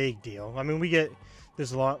big deal. I mean, we get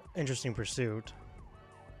this interesting pursuit.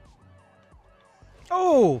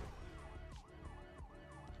 Oh!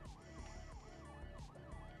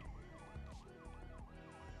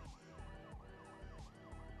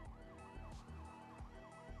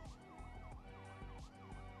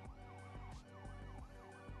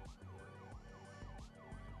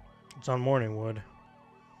 It's on Morningwood.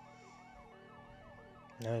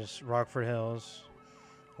 There's Rockford Hills.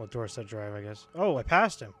 Well, Dorset Drive, I guess. Oh, I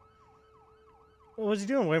passed him. What was he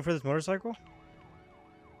doing? Waiting for this motorcycle?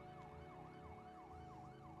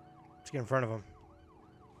 Let's get in front of him.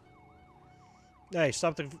 Hey,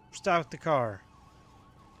 stop the car.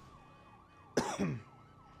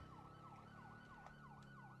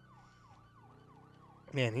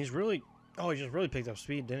 Man, he's really... Oh, he just really picked up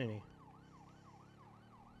speed, didn't he?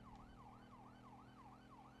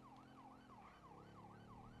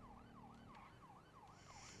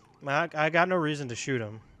 I got no reason to shoot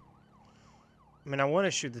him. I mean, I want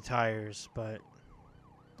to shoot the tires, but...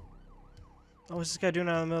 Oh, what's this guy doing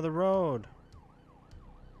out in the middle of the road?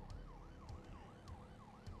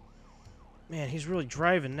 Man, he's really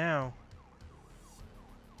driving now.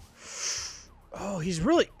 Oh, he's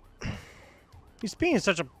really... He's being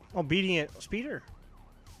such a obedient speeder.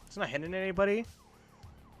 He's not hitting anybody.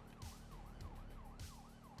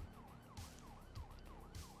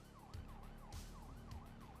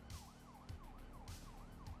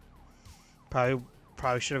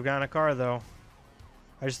 Probably should have gotten a car, though.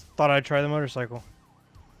 I just thought I'd try the motorcycle.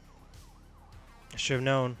 I should have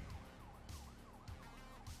known.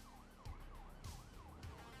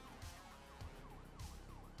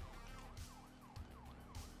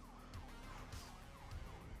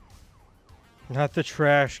 Not the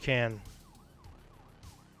trash can.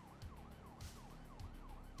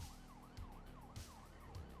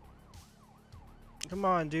 Come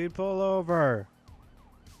on, dude, pull over.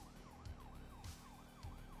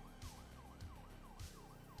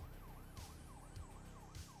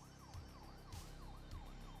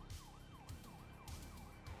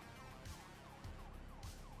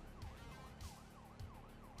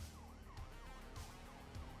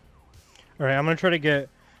 All right, I'm gonna try to get.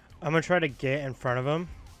 I'm gonna try to get in front of him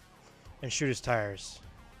and shoot his tires.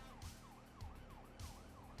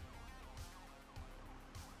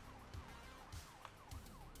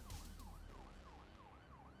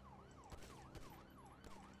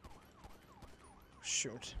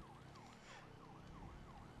 Shoot.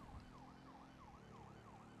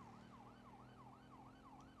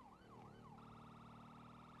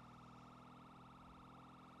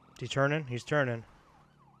 Is he turning? He's turning.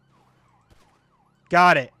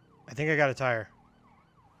 Got it. I think I got a tire.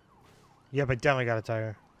 Yep, I definitely got a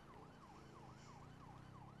tire.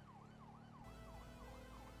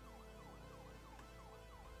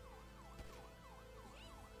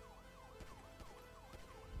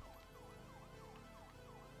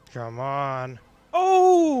 Come on.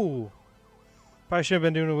 Oh! Probably should have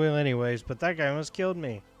been doing a wheel anyways, but that guy almost killed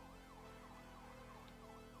me.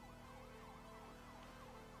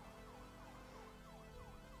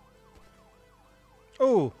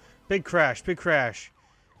 Oh! Big crash, big crash.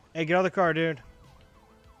 Hey, get out of the car, dude.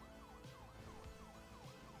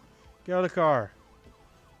 Get out of the car.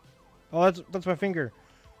 Oh, that's my finger.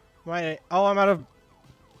 Oh, I'm out of...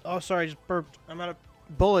 Oh, sorry, I just burped. I'm out of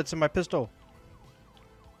bullets in my pistol.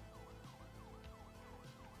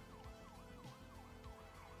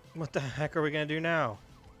 What the heck are we gonna do now?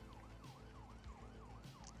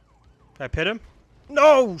 Can I pit him?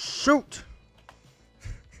 No! Shoot!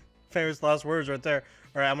 Famous last words right there.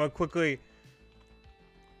 Alright, I'm gonna quickly...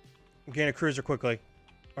 gain a cruiser quickly.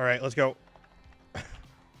 Alright, let's go.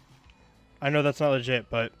 I know that's not legit,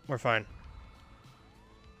 but we're fine.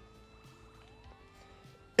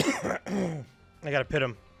 I gotta pit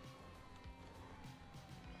him.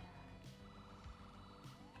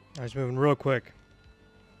 He's moving real quick.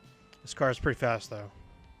 This car is pretty fast, though.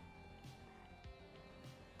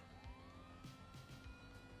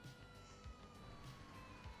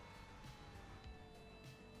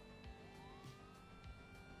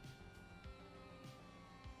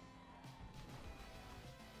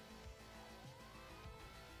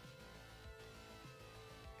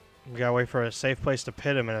 We gotta wait for a safe place to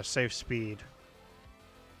pit him at a safe speed.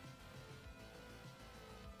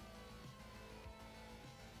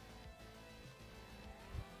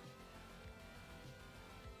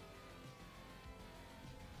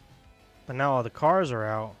 But now all the cars are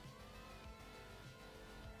out.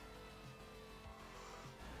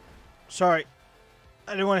 Sorry.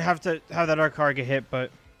 I didn't want to have that other car get hit, but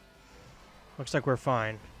looks like we're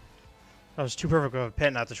fine. That was too perfect of a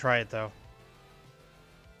pit not to try it, though.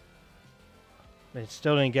 They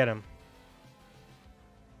still didn't get him.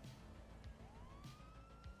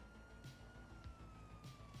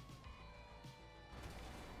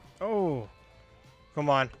 Oh. Come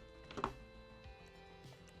on.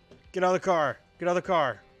 Get out of the car. Get out of the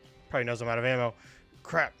car. Probably knows I'm out of ammo.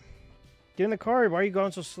 Crap. Get in the car. Why are you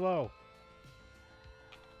going so slow?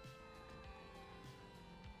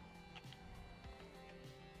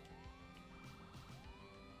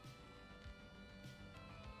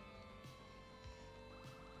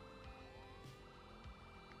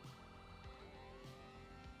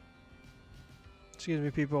 Excuse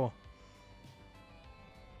me, people.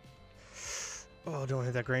 Oh, don't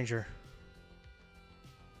hit that Granger.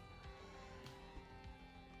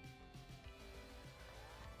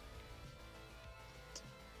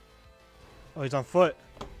 Oh, he's on foot.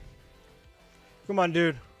 Come on,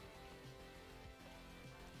 dude.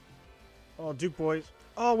 Oh, Duke boys.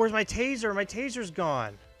 Oh, where's my taser? My taser's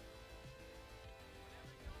gone.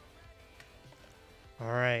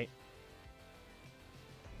 All right.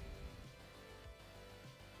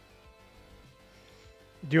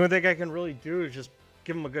 The only thing I can really do is just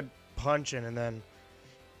give him a good punch in and then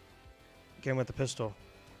get him with the pistol.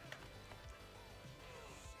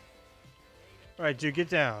 All right, dude, get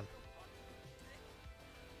down.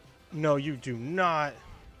 No, you do not.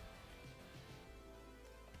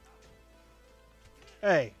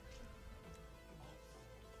 Hey.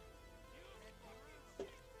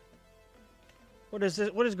 What is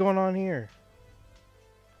this? What is going on here?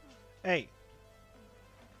 Hey.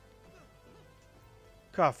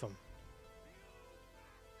 Cuff him.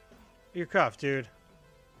 You're cuffed, dude.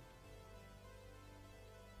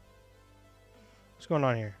 What's going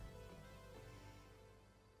on here?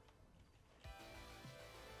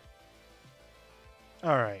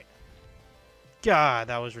 Alright. God,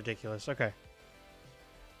 that was ridiculous. Okay.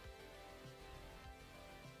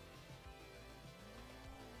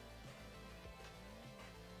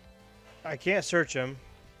 I can't search him.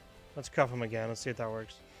 Let's cuff him again. Let's see if that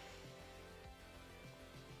works.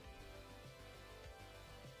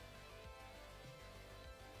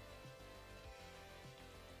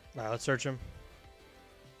 Alright, let's search him.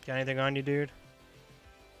 Got anything on you, dude?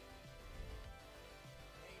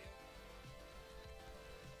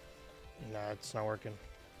 Nah, it's not working.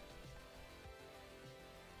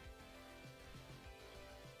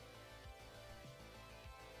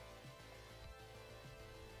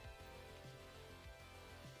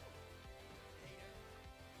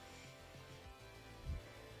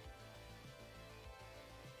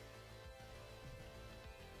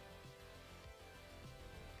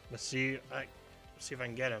 Let's see. See if I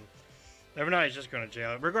can get him. Never know. He's just going to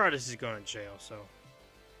jail. Regardless, he's going to jail. So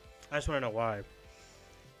I just want to know why.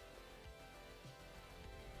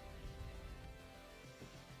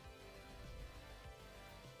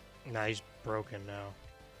 Nah, he's broken now.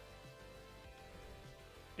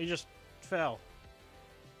 He just fell.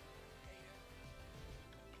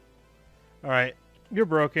 Alright. You're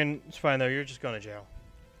broken. It's fine, though. You're just going to jail.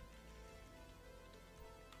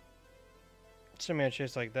 Send me a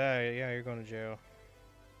chase like that. Yeah, you're going to jail.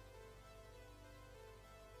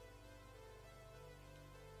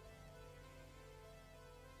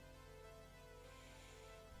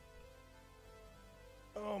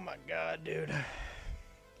 Oh my god, dude.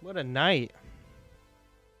 What a night.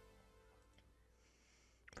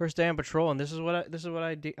 First day on patrol, and this is what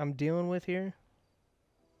I'm dealing with here.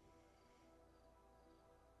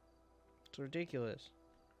 It's ridiculous.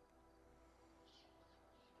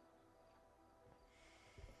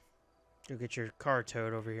 Go get your car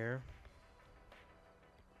towed over here.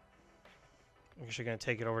 I'm actually gonna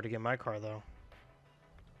take it over to get my car though.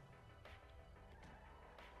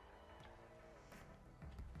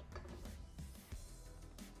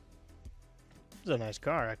 This is a nice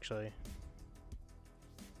car, actually.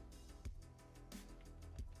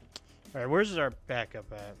 Alright, where's our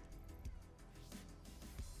backup at?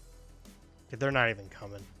 Okay, they're not even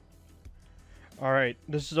coming. Alright,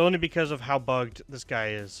 this is only because of how bugged this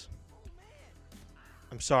guy is.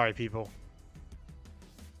 I'm sorry, people.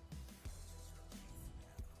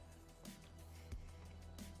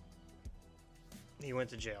 He went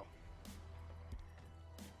to jail.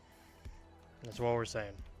 That's what we're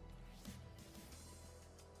saying.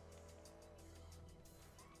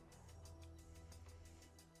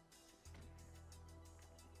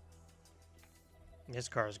 His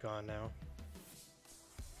car's gone now.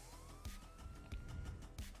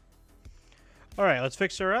 Alright, let's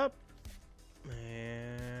fix her up.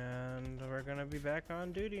 And we're gonna be back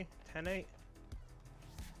on duty. 10-8.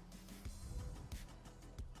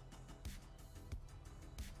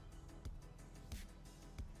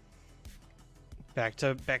 Back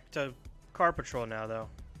to car patrol now, though.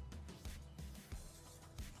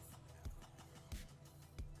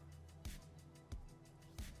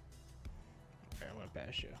 Okay, I'm gonna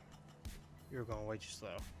bash you. You're going way too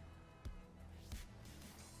slow.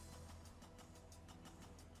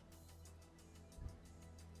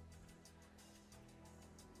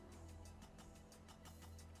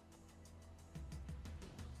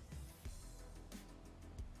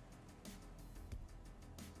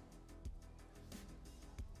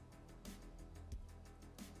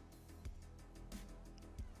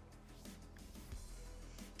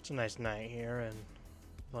 It's a nice night here in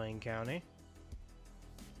Blaine County.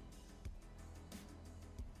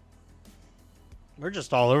 We're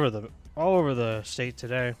just all over the state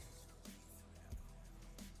today.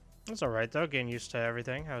 That's all right though, getting used to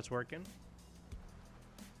everything, how it's working.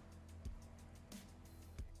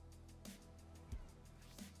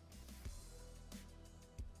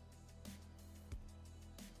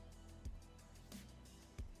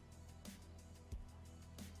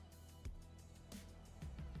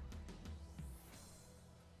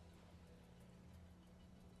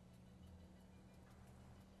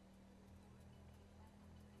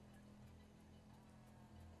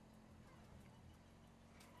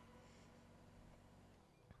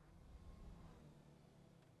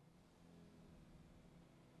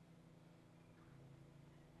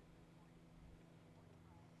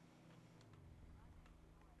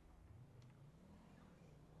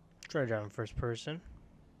 Try driving first person.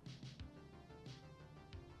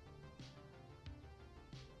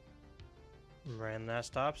 Ran that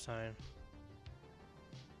stop sign.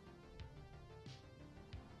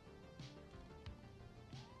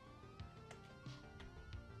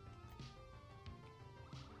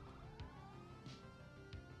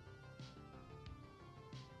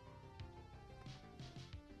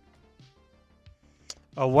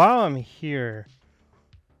 Oh, while I'm here,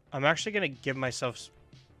 I'm actually gonna give myself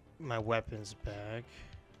my weapons back.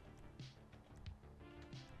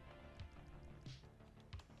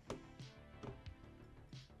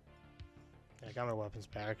 I got my weapons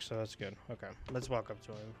back, so that's good. Okay, let's walk up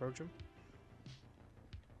to him and approach him.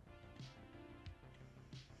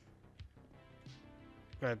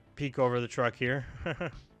 Gotta peek over the truck here.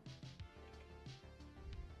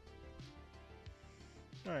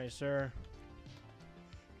 Alright, sir.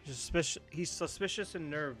 He's suspicious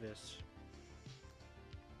and nervous.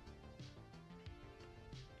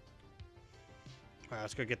 Alright,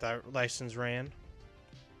 let's go get that license ran.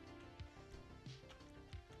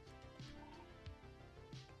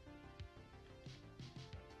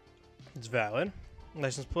 It's valid.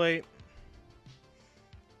 License plate.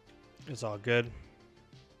 It's all good.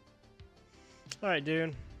 Alright,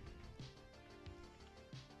 dude.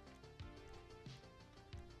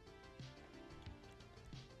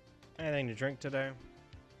 Anything to drink today?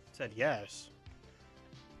 Said yes.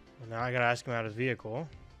 Well, now I gotta ask him out his vehicle.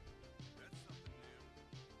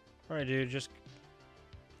 Alright, dude, just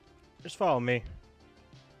follow me.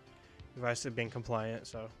 You've obviously been compliant,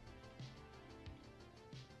 so.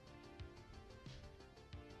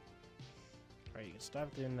 Alright, you can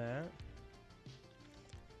stop doing that.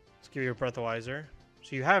 Let's give you a breathalyzer.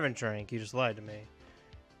 So you haven't drank, you just lied to me.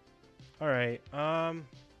 Alright, well,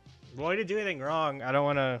 I didn't do anything wrong. I don't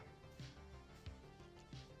wanna.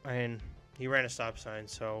 I mean, he ran a stop sign,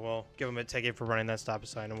 so we'll give him a ticket for running that stop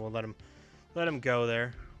sign, and we'll let him go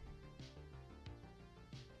there.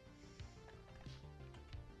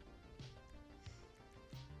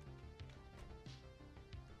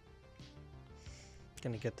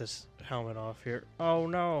 Gonna get this helmet off here. Oh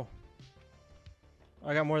no!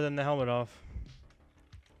 I got more than the helmet off.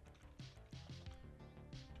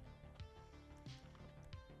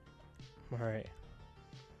 All right.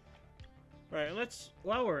 All right, let's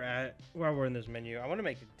while we're in this menu, I want to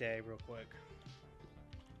make a day real quick.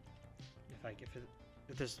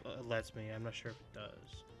 If this lets me, I'm not sure if it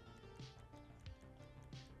does.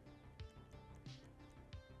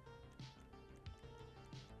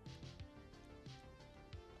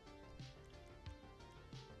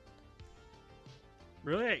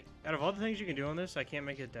 Really? Out of all the things you can do on this, I can't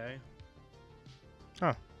make it a day?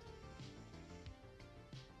 Huh.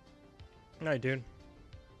 Alright, dude.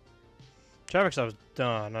 Traffic stop's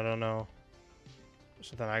done. I don't know.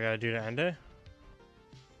 Something I gotta do to end it?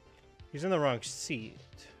 He's in the wrong seat.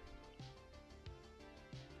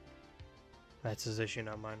 That's his issue,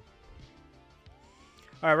 not mine.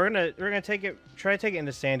 Alright, we're gonna try to take it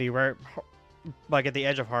into Sandy. We're like at the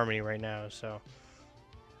edge of Harmony right now, so.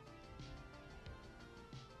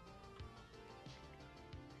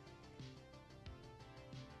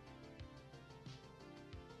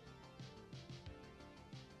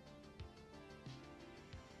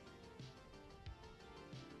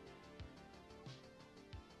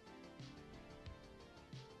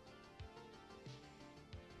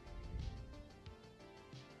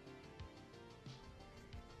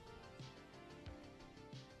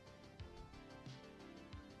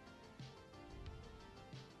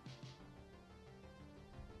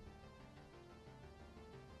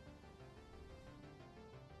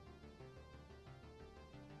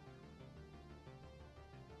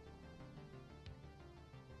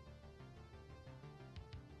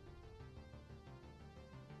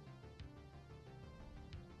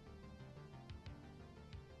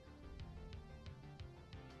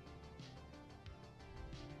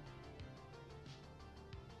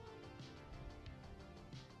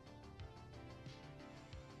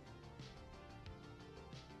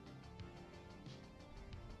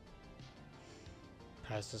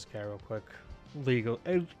 Pass this guy real quick.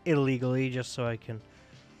 Illegally, just so I can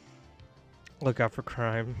look out for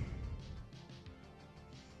crime.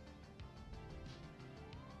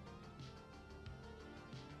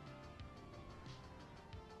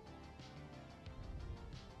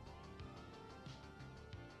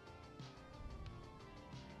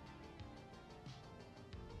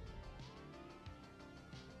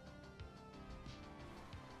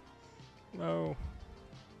 No.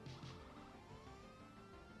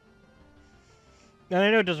 And I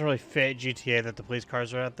know it doesn't really fit GTA that the police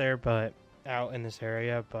cars are out there, but out in this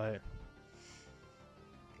area, but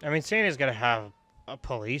I mean, Sandy's got to have a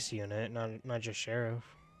police unit, not just sheriff.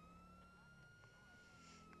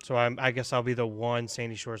 So I guess I'll be the one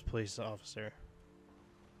Sandy Shores police officer.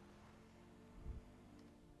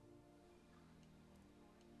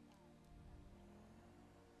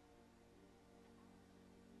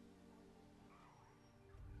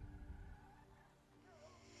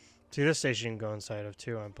 See, this station you can go inside of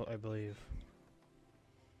too, I believe.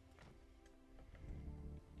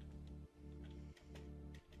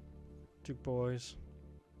 Two boys.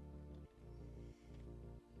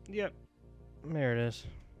 Yep. There it is.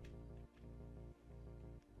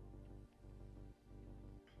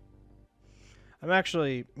 I'm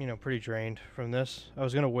actually, pretty drained from this. I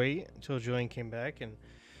was going to wait until Julian came back and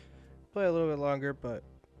play a little bit longer, but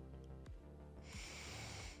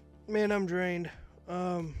Man, I'm drained.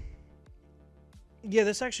 Yeah,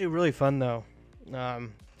 this is actually really fun though.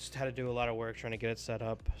 Just had to do a lot of work trying to get it set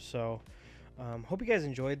up. So, hope you guys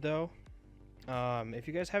enjoyed though. If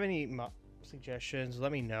you guys have any suggestions,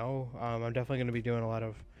 let me know. I'm definitely going to be doing a lot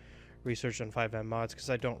of research on 5M mods because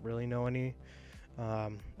I don't really know any.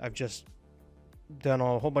 I've just done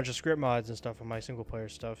a whole bunch of script mods and stuff on my single player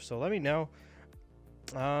stuff. So let me know.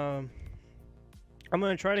 I'm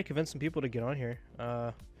going to try to convince some people to get on here.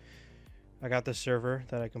 I got this server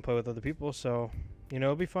that I can play with other people, so you know,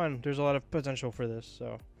 it'll be fun. There's a lot of potential for this,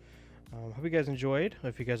 so hope you guys enjoyed.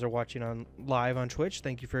 If you guys are watching on live on Twitch,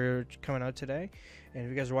 thank you for coming out today, and if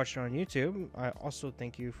you guys are watching on YouTube, I also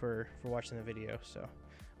thank you for watching the video. So I'll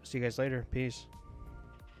see you guys later. Peace.